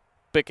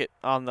spigot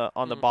on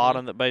the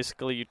bottom that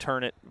basically you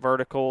turn it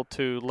vertical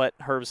to let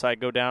herbicide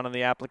go down in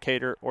the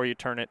applicator, or you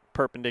turn it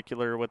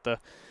perpendicular with the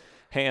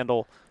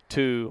handle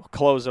to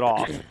close it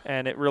off.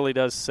 And it really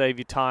does save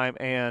you time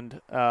and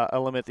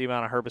limit the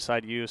amount of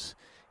herbicide use.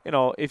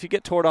 If you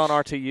get Tordon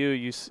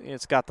RTU,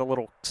 it's got the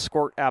little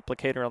squirt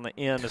applicator on the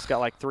end. It's got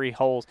like 3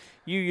 holes.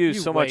 You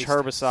use so much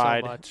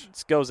herbicide.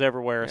 It goes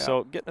everywhere. Yeah.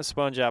 So getting a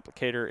sponge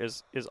applicator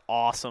is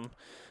awesome.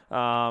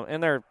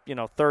 And they're,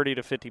 $30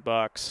 to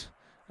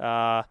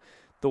 $50.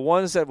 The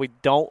ones that we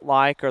don't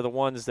like are the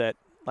ones that,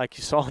 like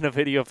you saw in the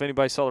video, if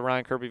anybody saw the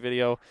Ryan Kirby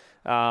video,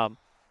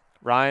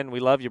 Ryan, we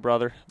love you,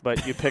 brother,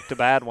 but you picked a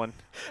bad one.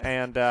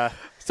 And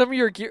some of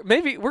your gear,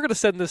 maybe we're going to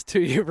send this to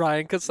you,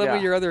 Ryan, because some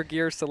of your other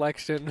gear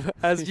selection,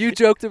 as you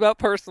joked about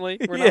personally,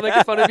 we're not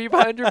making fun of you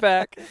behind your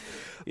back,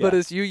 but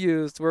as you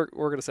used, we're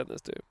going to send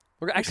this to you.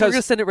 We're going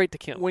to send it right to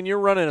Kim. When you're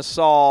running a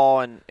saw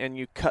and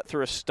you cut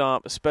through a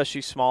stump,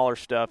 especially smaller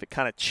stuff, it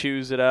kind of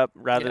chews it up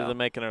rather than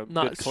making a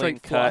good clean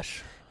cut.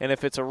 Flush. And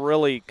if it's a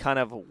really kind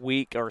of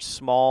weak or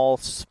small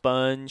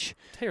sponge,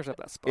 tears up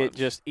that sponge. It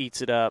just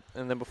eats it up.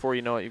 And then before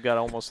you know it, you've got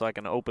almost like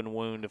an open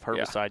wound of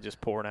herbicide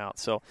just pouring out.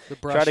 So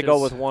try to go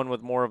with one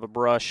with more of a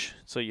brush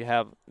so you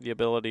have the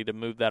ability to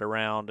move that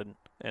around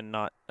and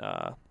not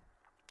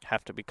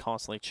have to be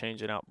constantly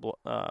changing out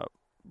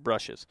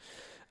brushes.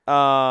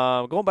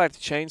 Going back to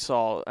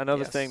chainsaw,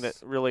 another thing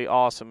that's really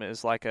awesome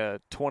is like a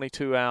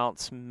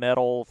 22-ounce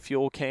metal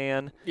fuel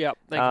can. Yep,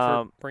 thank you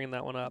for bringing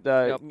that one up.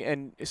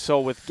 And so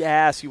with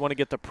gas, you want to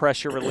get the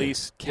pressure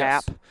release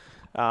cap. Yes.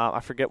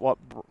 I forget what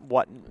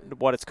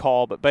it's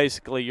called, but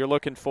basically you're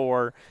looking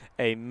for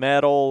a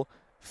metal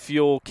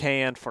fuel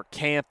can for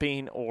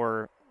camping,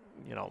 or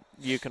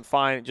you can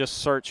find it. Just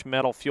search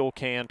metal fuel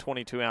can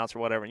 22 ounce or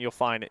whatever, and you'll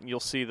find it, and you'll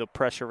see the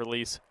pressure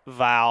release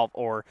valve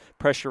or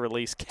pressure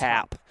release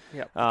cap.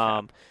 Yep.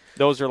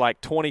 Those are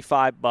like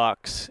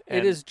 $25.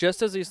 It is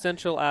just as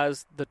essential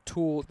as the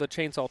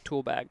chainsaw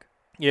tool bag.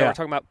 Yeah. We're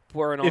talking about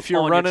pouring on. If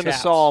you're on running your a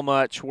saw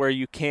much where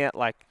you can't,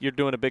 like you're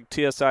doing a big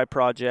TSI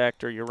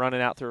project or you're running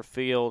out through a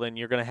field and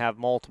you're going to have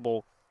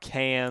multiple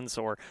cans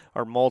or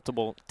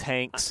multiple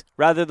tanks,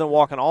 rather than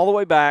walking all the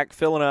way back,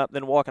 filling up,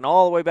 then walking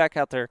all the way back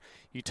out there,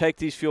 you take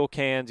these fuel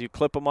cans, you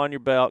clip them on your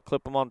belt,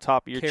 clip them on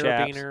top of your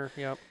carabiner, chaps,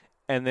 yep.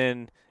 and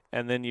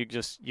then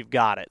you've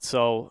got it.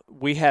 So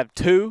we have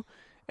two.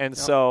 And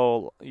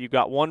so you've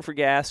got one for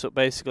gas, so it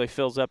basically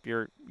fills up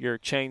your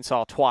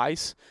chainsaw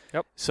twice.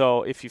 Yep.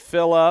 So if you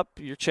fill up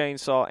your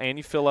chainsaw and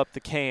you fill up the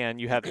can,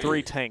 you have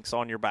 3 tanks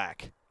on your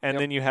back. And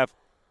then you have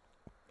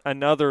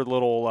another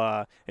little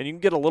and you can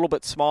get a little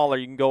bit smaller.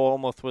 You can go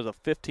almost with a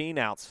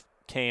 15-ounce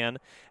can.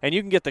 And you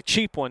can get the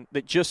cheap one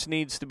that just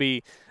needs to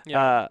be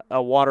a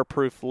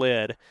waterproof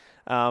lid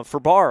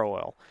for bar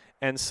oil.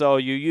 And so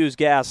you use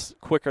gas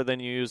quicker than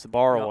you use the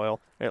bar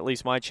oil. At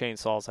least my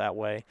chainsaw's that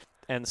way.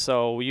 And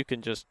so you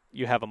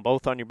have them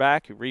both on your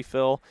back, you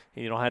refill,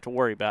 and you don't have to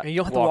worry about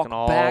walking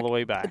all the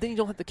way back. And then you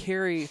don't have to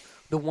carry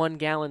the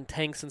 1-gallon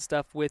tanks and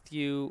stuff with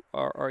you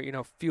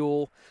or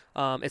fuel.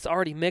 It's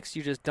already mixed.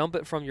 You just dump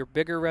it from your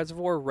bigger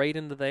reservoir right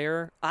into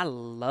there. I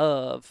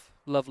love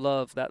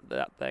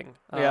that thing.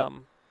 Yep.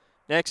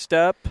 Next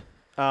up,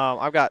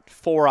 I've got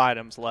 4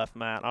 items left,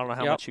 Matt. I don't know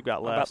how much you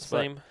got left.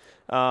 About the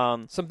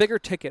same. Some bigger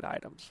ticket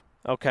items.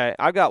 Okay,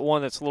 I've got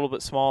one that's a little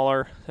bit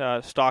smaller,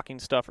 stocking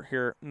stuffer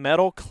here.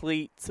 Metal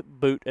cleats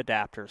boot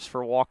adapters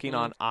for walking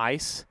on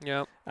ice.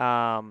 Yep.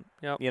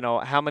 You know,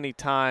 how many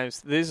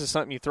times, this is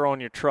something you throw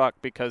in your truck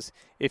because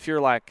if you're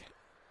like,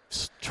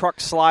 truck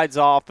slides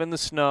off in the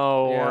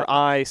snow or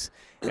ice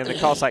and it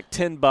costs like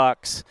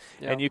 $10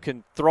 and you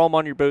can throw them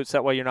on your boots,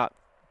 that way you're not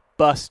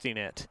busting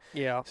it.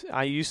 Yeah.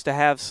 I used to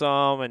have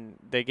some and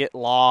they get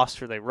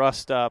lost or they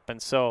rust up,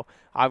 and so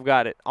I've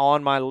got it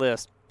on my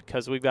list.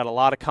 Because we've got a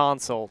lot of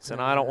consults,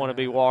 and I don't want to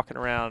be walking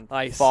around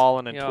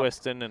falling and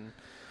twisting.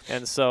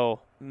 And so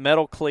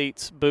metal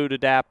cleats, boot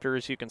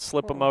adapters, you can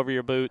slip them over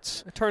your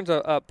boots. It turns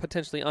a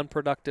potentially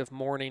unproductive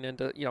morning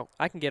into,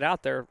 I can get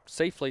out there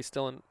safely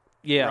still and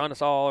run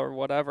us all or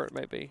whatever it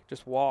may be.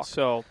 Just walk.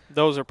 So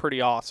those are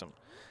pretty awesome.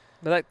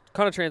 But that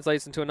kind of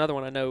translates into another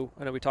one I know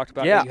we talked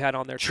about that you had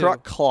on there too.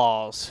 Truck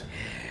claws.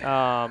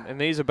 And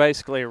these are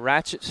basically a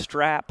ratchet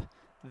strap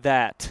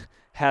that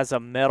has a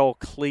metal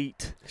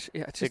cleat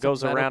that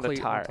goes around a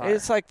tire.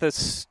 It's like the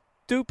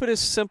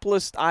stupidest,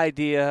 simplest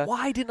idea.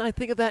 Why didn't I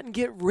think of that and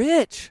get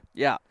rich?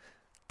 Yeah.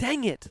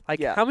 Dang it.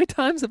 How many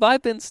times have I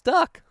been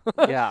stuck?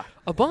 Yeah.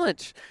 A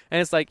bunch.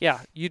 And it's like,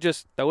 you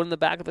just throw it in the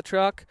back of the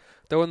truck,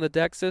 throw it in the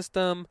deck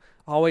system,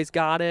 always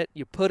got it.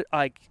 You put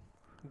it,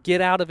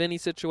 get out of any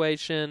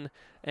situation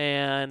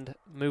and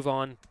move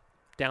on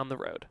down the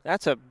road.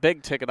 That's a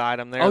big ticket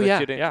item there.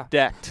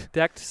 Decked.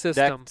 Decked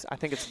system. I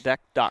think it's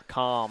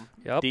decked.com.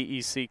 Yep.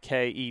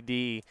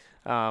 DECKED.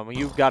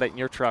 You've got it in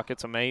your truck.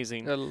 It's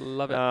amazing. I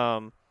love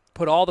it.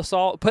 Put all the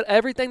salt, put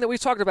everything that we've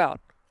talked about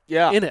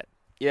in it.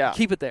 Yeah.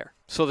 Keep it there.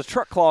 So the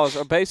truck claws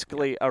are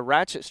basically a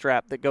ratchet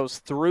strap that goes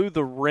through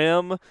the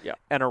rim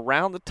and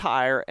around the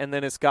tire, and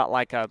then it's got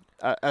like a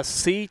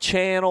C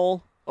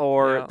channel.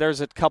 Or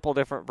there's a couple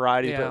different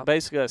varieties, but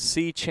basically a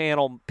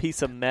C-channel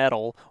piece of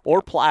metal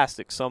or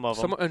plastic, some of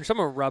them. And some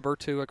are rubber,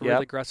 too, like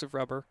really aggressive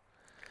rubber.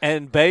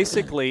 And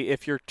basically,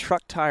 if your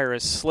truck tire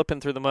is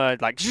slipping through the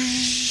mud, like,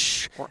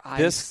 or ice,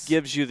 this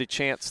gives you the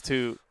chance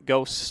to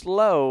go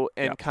slow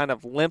and kind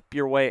of limp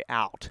your way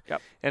out.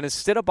 Yep. And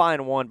instead of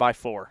buying 1, buy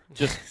 4.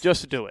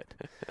 Just do it.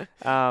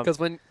 Because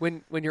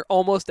when you're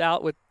almost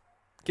out with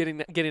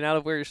getting out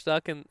of where you're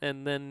stuck, and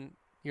then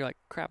you're like,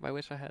 crap, I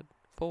wish I had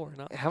 4.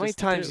 How many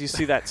times do you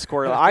see that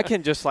squirrel? I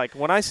can just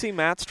when I see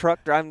Matt's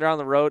truck driving down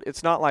the road,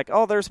 it's not like,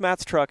 oh, there's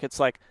Matt's truck. It's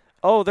like,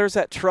 oh, there's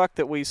that truck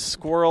that we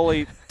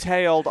squirrely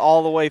tailed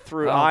all the way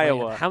through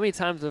Iowa. Man. How many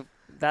times have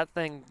that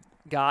thing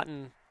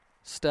gotten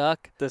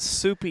stuck? The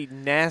soupy,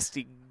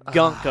 nasty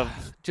gunk of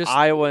just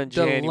Iowa in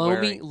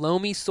January. The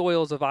loamy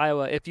soils of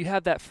Iowa. If you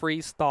have that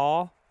freeze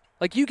thaw,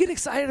 you get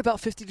excited about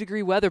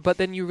 50-degree weather, but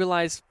then you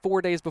realize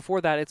 4 days before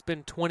that it's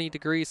been 20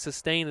 degrees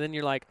sustained, and then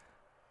you're like,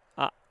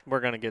 we're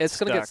going to get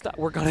stuck.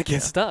 We're going to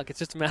get stuck. It's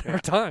just a matter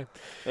of time.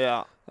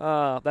 Yeah.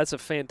 That's a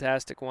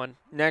fantastic one.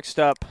 Next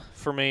up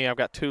for me, I've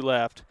got 2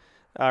 left,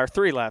 or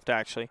 3 left,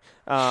 actually.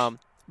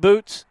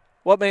 Boots.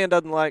 What man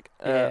doesn't like?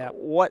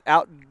 What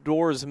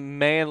outdoors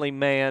manly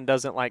man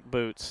doesn't like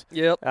boots?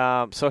 Yep.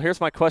 So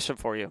here's my question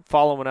for you,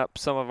 following up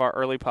some of our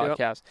early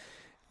podcasts.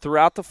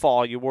 Throughout the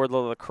fall, you wore the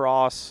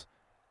lacrosse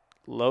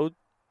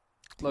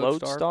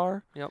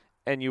Lodestar. Yep.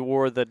 And you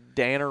wore the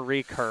Danner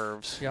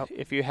recurves. Yep.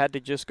 If you had to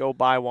just go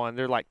buy one,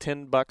 they're like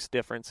 $10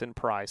 difference in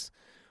price.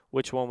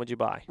 Which one would you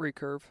buy?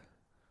 Recurve.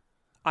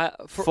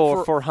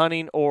 For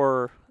hunting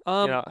or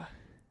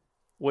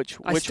which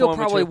I still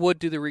probably would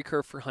do the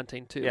recurve for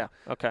hunting too. Yeah.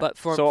 Okay. But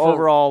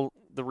overall,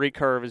 the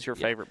recurve is your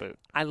favorite boot.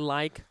 I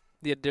like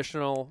the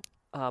additional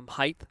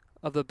height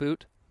of the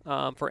boot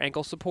for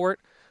ankle support,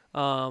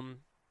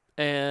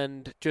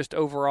 and just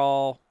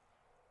overall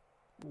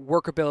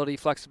workability,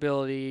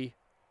 flexibility.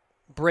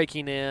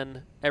 Breaking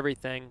in,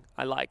 everything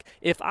I like.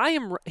 I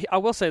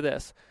will say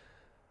this.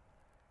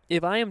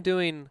 If I am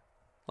doing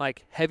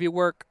like heavy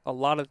work, a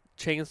lot of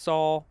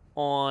chainsaw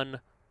on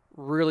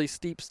really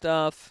steep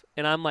stuff,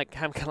 and I'm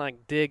kind of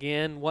like dig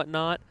in,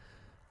 whatnot,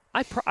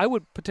 I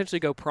would potentially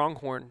go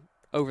pronghorn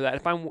over that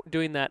if I'm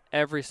doing that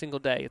every single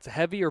day. It's a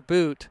heavier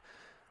boot.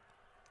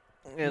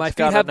 My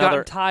feet have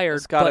gotten tired.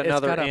 It's got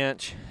another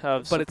inch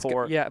of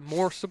support. It's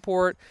more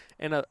support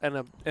and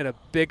a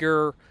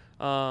bigger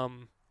a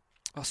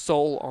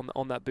sole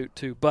on that boot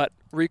too. But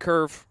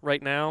recurve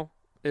right now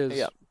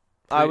is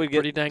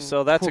pretty dang.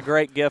 So that's a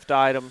great gift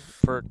item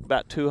for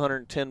about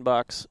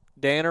 $210.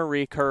 Danner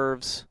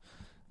recurves,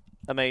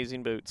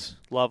 amazing boots.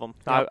 Love them.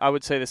 Yep. I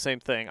would say the same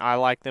thing. I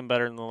like them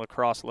better than the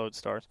Lacrosse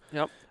Lodestars.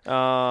 Yep.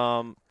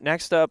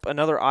 Next up,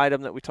 another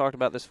item that we talked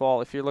about this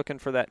fall. If you're looking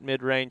for that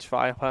mid-range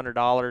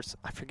 $500,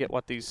 I forget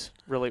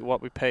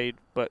what we paid,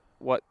 but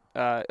what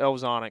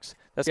Ozonics.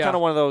 That's kind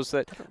of one of those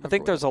that I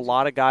think there's a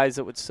lot of guys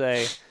that would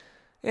say,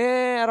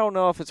 I don't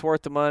know if it's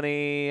worth the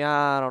money.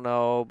 I don't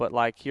know, but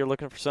like you're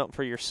looking for something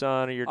for your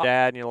son or your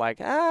dad, and you're like,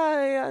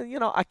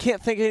 I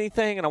can't think of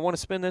anything, and I want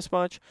to spend this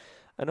much.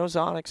 An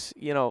Ozonics,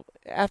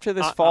 after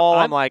this fall,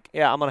 I'm like,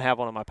 I'm going to have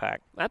one in my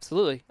pack.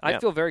 Absolutely. I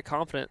feel very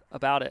confident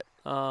about it.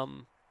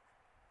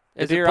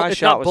 The deer I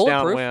shot was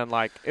downwind.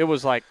 Like, it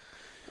was like,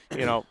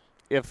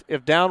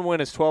 if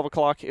downwind is 12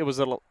 o'clock, it was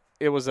at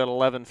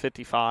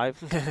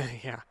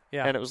 11:55.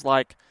 Yeah. And it was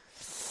like,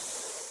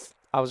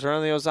 I was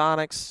running the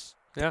Ozonics.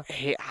 Yeah.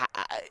 Hey,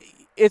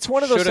 it's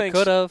one of those things.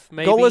 Could've,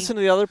 maybe. Go listen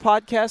to the other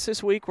podcast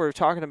this week where we're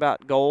talking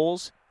about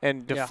goals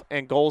and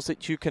goals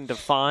that you can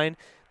define.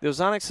 The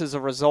Ozonics is a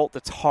result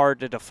that's hard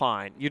to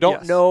define. You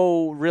don't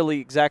know really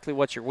exactly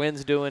what your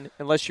wind's doing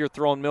unless you're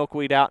throwing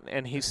milkweed out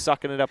and he's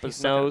sucking it up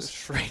his nose.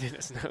 Straight in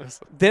his nose.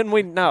 Then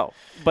we know.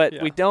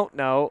 But we don't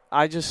know.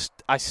 I still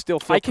feel pretty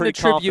confident. I can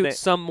attribute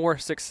some more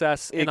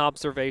success in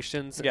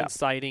observations and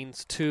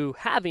sightings to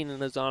having an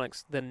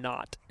Ozonics than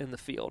not in the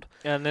field.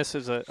 And this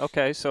is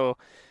so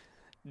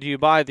do you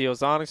buy the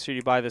Ozonics or do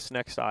you buy this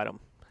next item?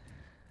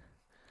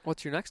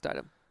 What's your next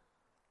item?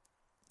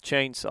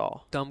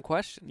 Chainsaw. Dumb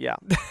question. Yeah.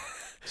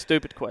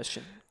 Stupid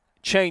question.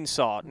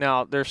 Chainsaw.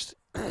 Now, there's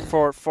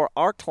for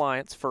our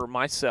clients, for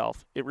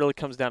myself, it really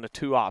comes down to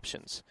two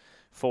options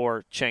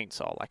for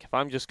chainsaw. Like if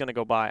I'm just going to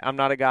go buy, I'm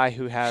not a guy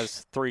who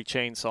has 3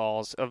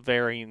 chainsaws of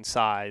varying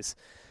size.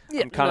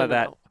 Yeah, I'm kind of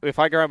that. No. If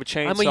I grab a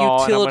chainsaw and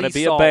I'm going to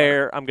be a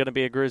bear, I'm going to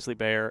be a grizzly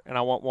bear, and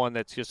I want one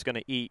that's just going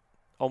to eat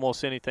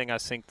almost anything I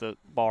sink the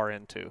bar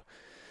into.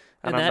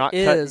 And I'm not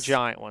cutting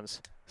giant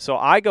ones. So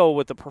I go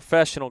with the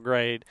professional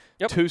grade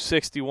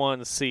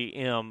 261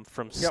 CM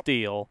from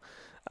Steel.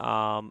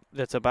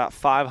 That's about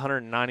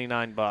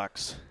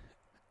 $599,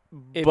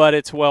 but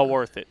it's well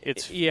worth it.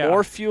 It's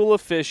more fuel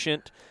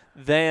efficient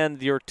than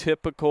your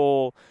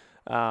typical.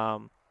 I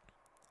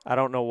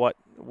don't know what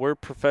we're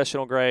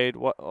professional grade.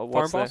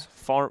 What's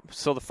Farm Boss?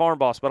 So the Farm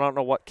Boss, but I don't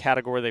know what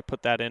category they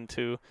put that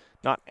into.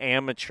 Not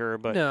amateur,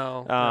 but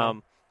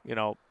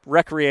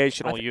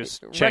recreational use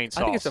chainsaws.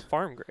 I think it's a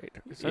farm grade.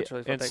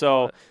 Essentially, and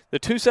so the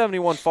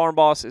 271 Farm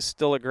Boss is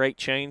still a great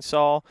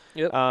chainsaw.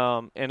 Yep.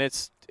 And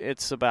it's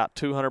about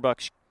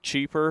 $200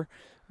 cheaper,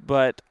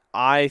 but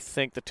I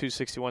think the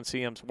 261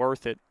 CM's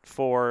worth it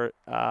for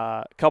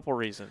a couple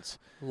reasons.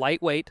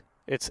 Lightweight.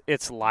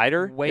 It's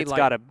lighter. It's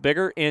got a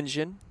bigger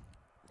engine.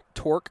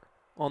 Torque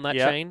on that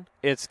chain.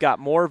 It's got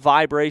more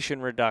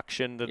vibration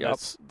reduction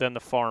than the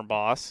Farm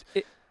Boss.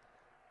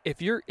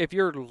 If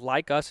you're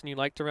like us and you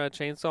like to run a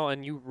chainsaw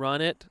and you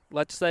run it,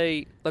 let's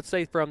say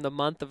from the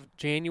month of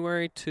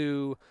January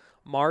to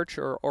March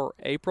or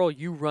April,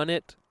 you run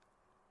it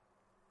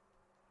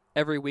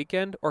every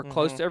weekend or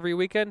close to every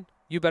weekend,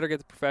 you better get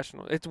the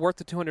professional. It's worth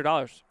the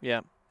 $200.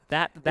 Yeah.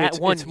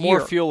 It's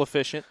more fuel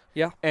efficient.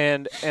 Yeah.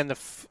 And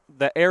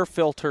the air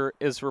filter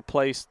is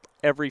replaced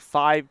every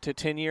 5 to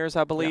 10 years,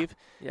 I believe.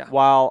 Yeah.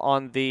 While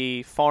on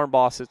the Farm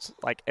Boss, it's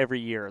like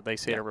every year they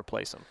say to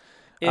replace them.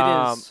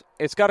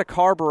 It's got a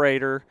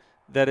carburetor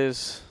that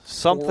is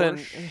something.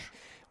 Porsche.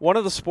 One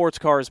of the sports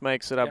cars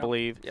makes it, I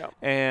believe. Yeah.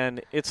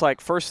 And it's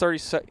like first 30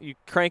 seconds, you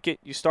crank it,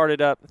 you start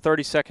it up,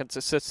 30 seconds,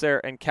 it sits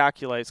there and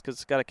calculates because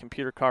it's got a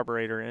computer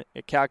carburetor in it.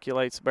 It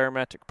calculates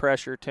barometric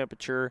pressure,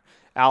 temperature,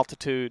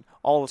 altitude,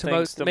 all the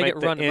things to make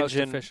the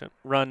engine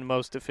run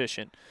most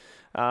efficient.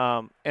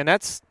 And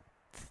that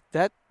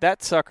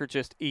sucker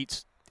just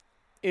eats.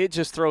 It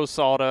just throws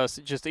sawdust.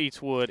 It just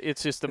eats wood.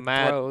 It's just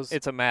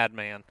it's a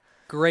madman.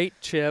 Great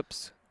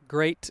chips,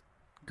 great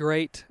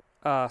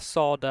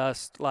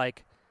sawdust.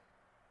 Like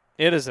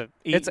it is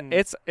it's a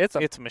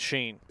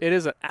machine. It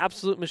is an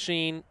absolute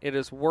machine. It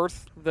is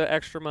worth the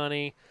extra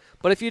money.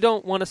 But if you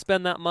don't want to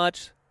spend that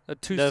much, a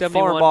 271 the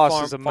Farm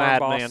Boss is a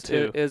madman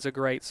too. Is a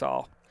great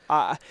saw.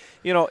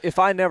 If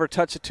I never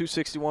touch a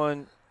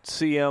 261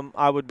 CM,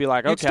 I would be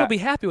like, okay, you'd still be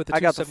happy with the 271.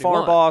 I got the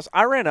Farm Boss.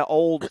 I ran an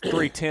old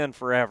 310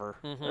 forever.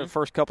 The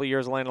first couple of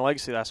years of Land of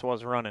Legacy, that's what I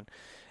was running,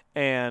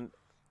 and.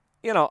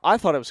 I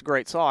thought it was a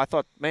great saw. I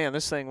thought, man,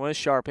 this thing was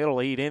sharp.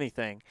 It'll eat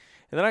anything.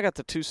 And then I got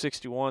the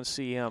 261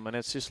 CM, and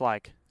it's just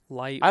like,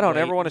 light. I don't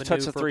ever want to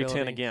touch the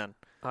 310 again.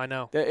 I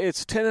know.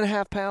 It's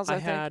 10.5 pounds, I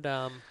think.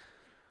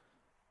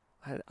 I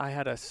I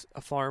had a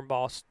Farm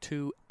Boss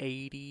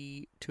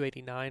 280,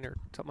 289 or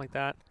something like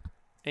that.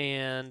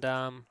 And,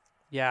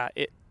 yeah,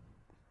 it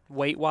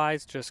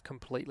weight-wise, just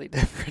completely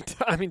different.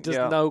 I mean, just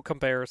no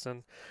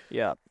comparison.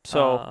 Yeah.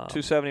 So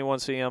 271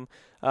 cm.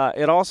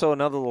 It also,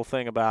 another little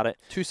thing about it.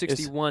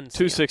 261 cm.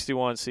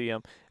 261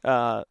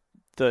 cm.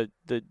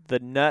 The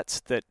nuts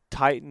that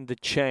tighten the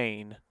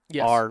chain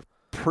are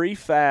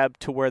prefab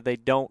to where they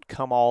don't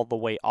come all the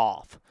way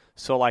off.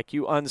 So, like,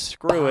 you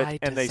unscrew it,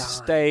 and they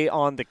stay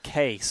on the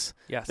case.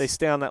 Yes. They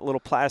stay on that little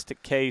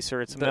plastic case,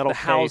 or it's a metal the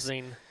case.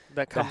 Housing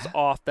that comes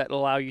off that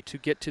allow you to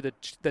get to the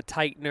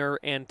tightener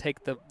and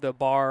take the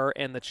bar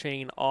and the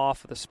chain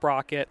off of the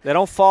sprocket. They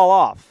don't fall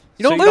off.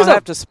 You don't lose lose them.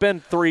 Have to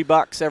spend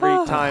 $3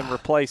 every time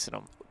replacing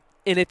them.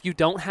 And if you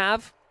don't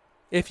have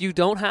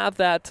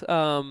that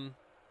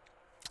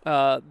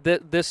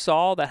this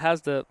saw that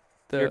has the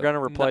you're going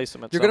to replace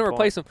them at You're some going to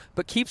replace point. them,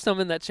 but keep some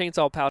in that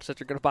chainsaw pouch that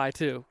you're going to buy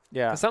too.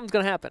 Yeah. 'Cause something's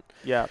going to happen.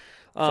 Yeah.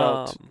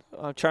 So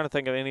I'm trying to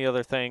think of any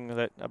other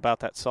thing about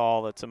that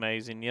saw that's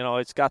amazing. You know,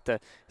 it's got the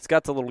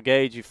little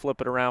gauge. You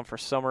flip it around for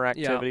summer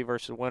activity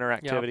versus winter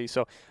activity.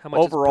 So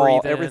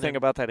overall, everything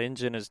about that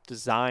engine is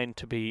designed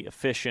to be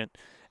efficient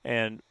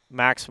and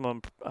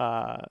maximum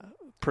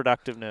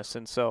productiveness.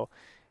 And so,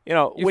 you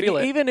know,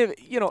 even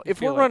if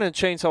we're running a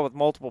chainsaw with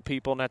multiple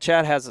people, now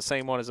Chad has the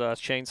same one as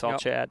us, Chainsaw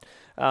Chad.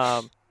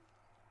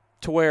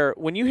 To where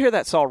when you hear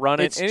that saw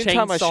running, it's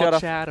anytime Chainsaw I shut up,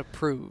 Chad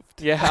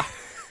approved. Yeah.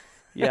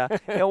 Yeah.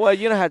 Well,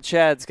 you know how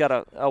Chad's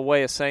got a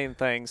way of saying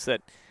things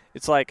that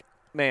it's like,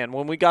 man,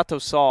 when we got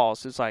those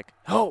saws, it's like,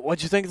 oh,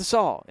 what'd you think of the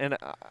saw? And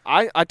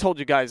I told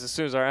you guys as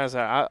soon as I ran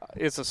that,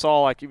 it's a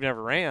saw like you've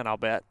never ran, I'll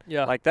bet.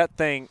 Yeah. Like that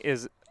thing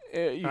is,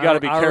 you got to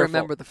be careful. I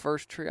remember the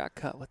first tree I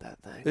cut with that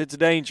thing. It's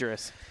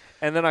dangerous.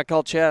 And then I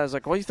called Chad. I was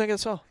like, what do you think of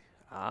the saw?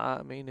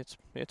 I mean, it's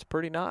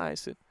pretty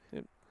nice. It's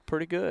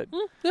pretty good.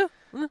 Yeah.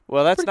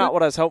 Well, that's not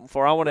what I was hoping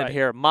for. I wanted to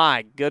hear,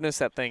 my goodness,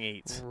 that thing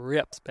eats.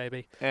 Rips,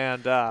 baby.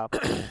 And, for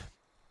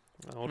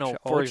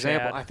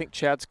example, I think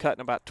Chad's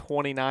cutting about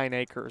 29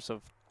 acres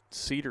of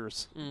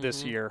cedars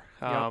this year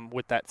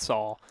with that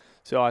saw.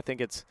 So I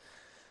think it's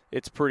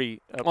pretty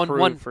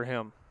approved for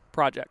him.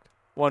 Project.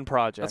 One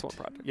project. That's one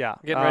project. Yeah.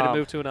 Getting ready to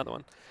move to another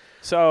one.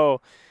 So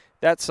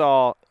that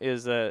saw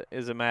is a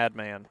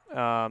madman.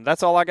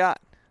 That's all I got.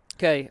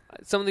 Okay.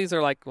 Some of these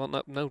are like,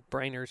 well, no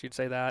brainers, you'd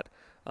say that.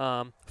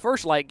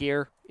 First, light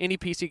gear. Any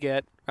piece you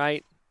get,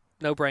 right?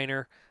 No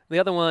brainer. The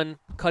other one,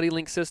 Cuddy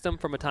Link system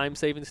from a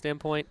time-saving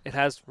standpoint. It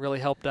has really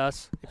helped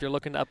us. If you're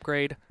looking to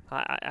upgrade,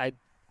 I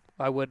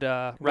would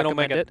recommend it. We don't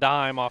make a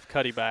dime off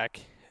Cuddy back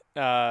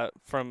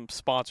from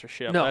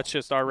sponsorship. No. That's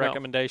just our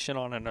recommendation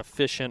on an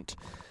efficient,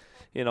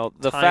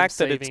 the fact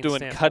that it's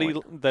doing Cuddy,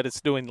 that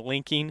it's doing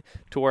linking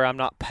to where I'm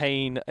not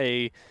paying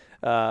a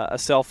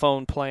cell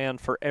phone plan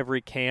for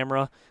every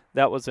camera.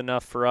 That was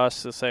enough for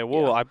us to say,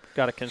 whoa, I've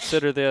got to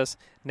consider this.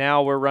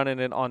 Now we're running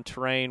it on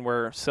terrain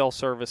where cell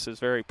service is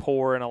very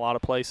poor in a lot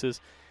of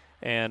places,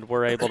 and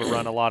we're able to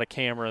run a lot of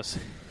cameras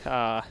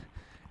and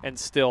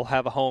still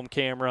have a home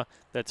camera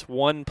that's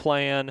one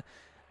plan,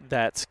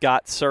 that's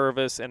got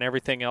service, and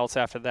everything else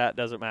after that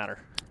doesn't matter.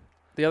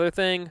 The other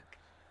thing,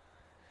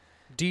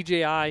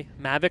 DJI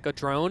Mavic, a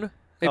drone.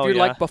 If you're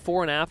like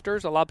before and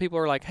afters, a lot of people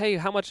are like, hey,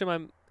 how much am I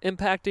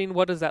impacting?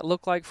 What does that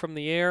look like from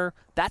the air?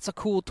 That's a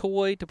cool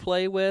toy to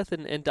play with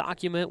and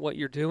document what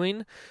you're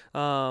doing.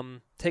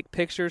 Take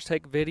pictures,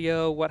 take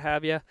video, what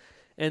have you.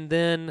 And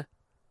then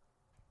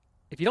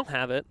if you don't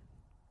have it,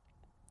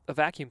 a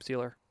vacuum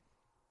sealer.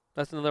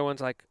 That's another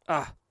one's like,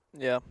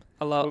 yeah.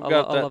 I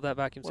love that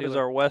vacuum sealer. What is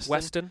our Weston?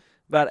 Weston.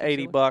 About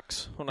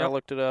 $80 when I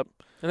looked it up.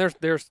 And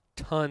there's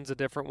tons of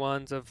different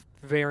ones of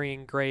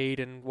varying grade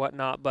and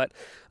whatnot, but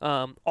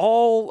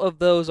all of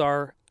those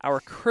are our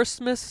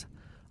Christmas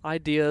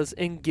ideas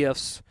and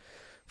gifts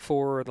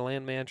for the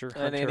land manager.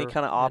 And any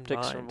kind of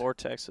optics from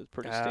Vortex is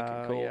pretty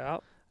stinking cool. Yeah.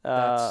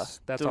 That's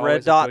the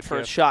red dot for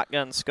a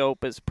shotgun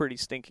scope is pretty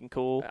stinking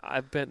cool.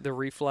 I've been the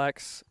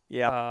reflex.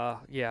 Yeah.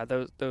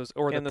 Those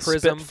or and the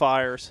prism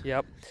Spitfires.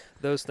 Yep.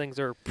 Those things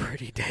are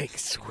pretty dang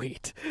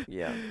sweet.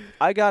 Yeah.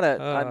 I got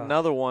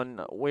another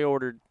one. We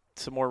ordered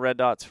some more red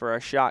dots for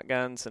our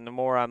shotguns, and the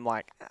more I'm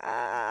like,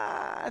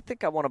 I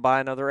think I want to buy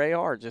another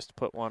AR just to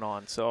put one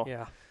on. So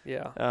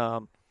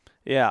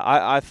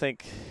I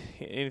think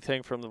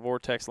anything from the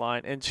Vortex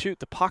line, and shoot,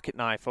 the pocket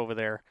knife over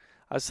there.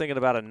 I was thinking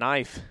about a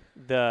knife.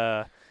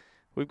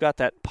 We've got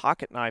that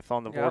pocket knife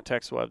on the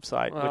Vortex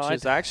website, which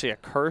is actually a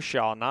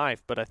Kershaw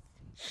knife, but I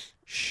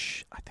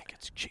think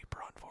it's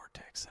cheaper on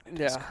Vortex than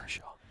it is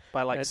Kershaw.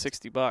 By like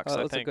 $60, I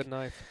think. That's a good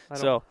knife.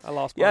 I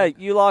lost mine. Yeah,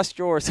 you lost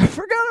yours. I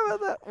forgot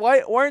about that.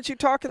 Why aren't you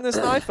talking this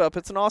knife up?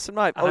 It's an awesome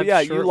knife.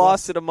 You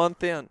lost it a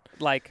month in.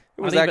 Like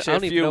it was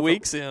actually a few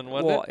weeks in,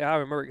 wasn't it? Yeah, I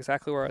remember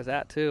exactly where I was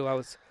at too. I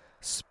was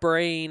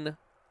spraying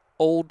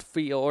old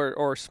feel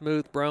or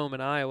smooth brome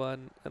in Iowa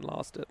and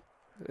lost it.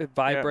 It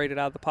vibrated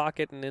out of the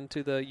pocket and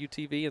into the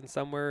UTV and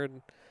somewhere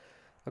in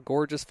a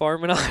gorgeous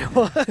farm in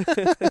Iowa.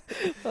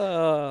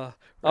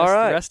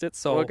 Rest its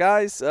soul. Well,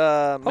 guys,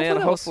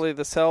 hopefully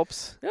this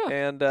helps. Yeah.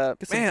 And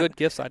get some good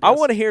gifts ideas. I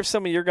want to hear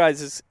some of your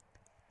guys'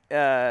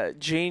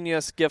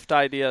 genius gift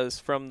ideas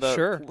from the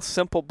Sure.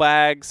 simple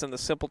bags and the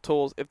simple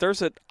tools. If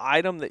there's an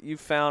item that you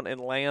found in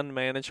land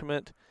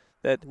management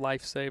that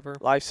lifesaver,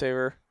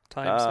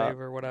 time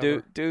saver,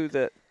 whatever,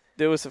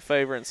 do us a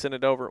favor and send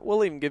it over.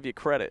 We'll even give you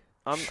credit.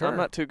 I'm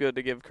not too good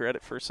to give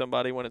credit for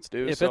somebody when it's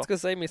due. If it's gonna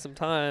save me some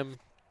time,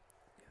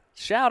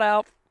 shout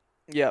out.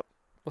 Yep.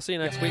 We'll see you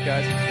next week,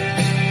 guys.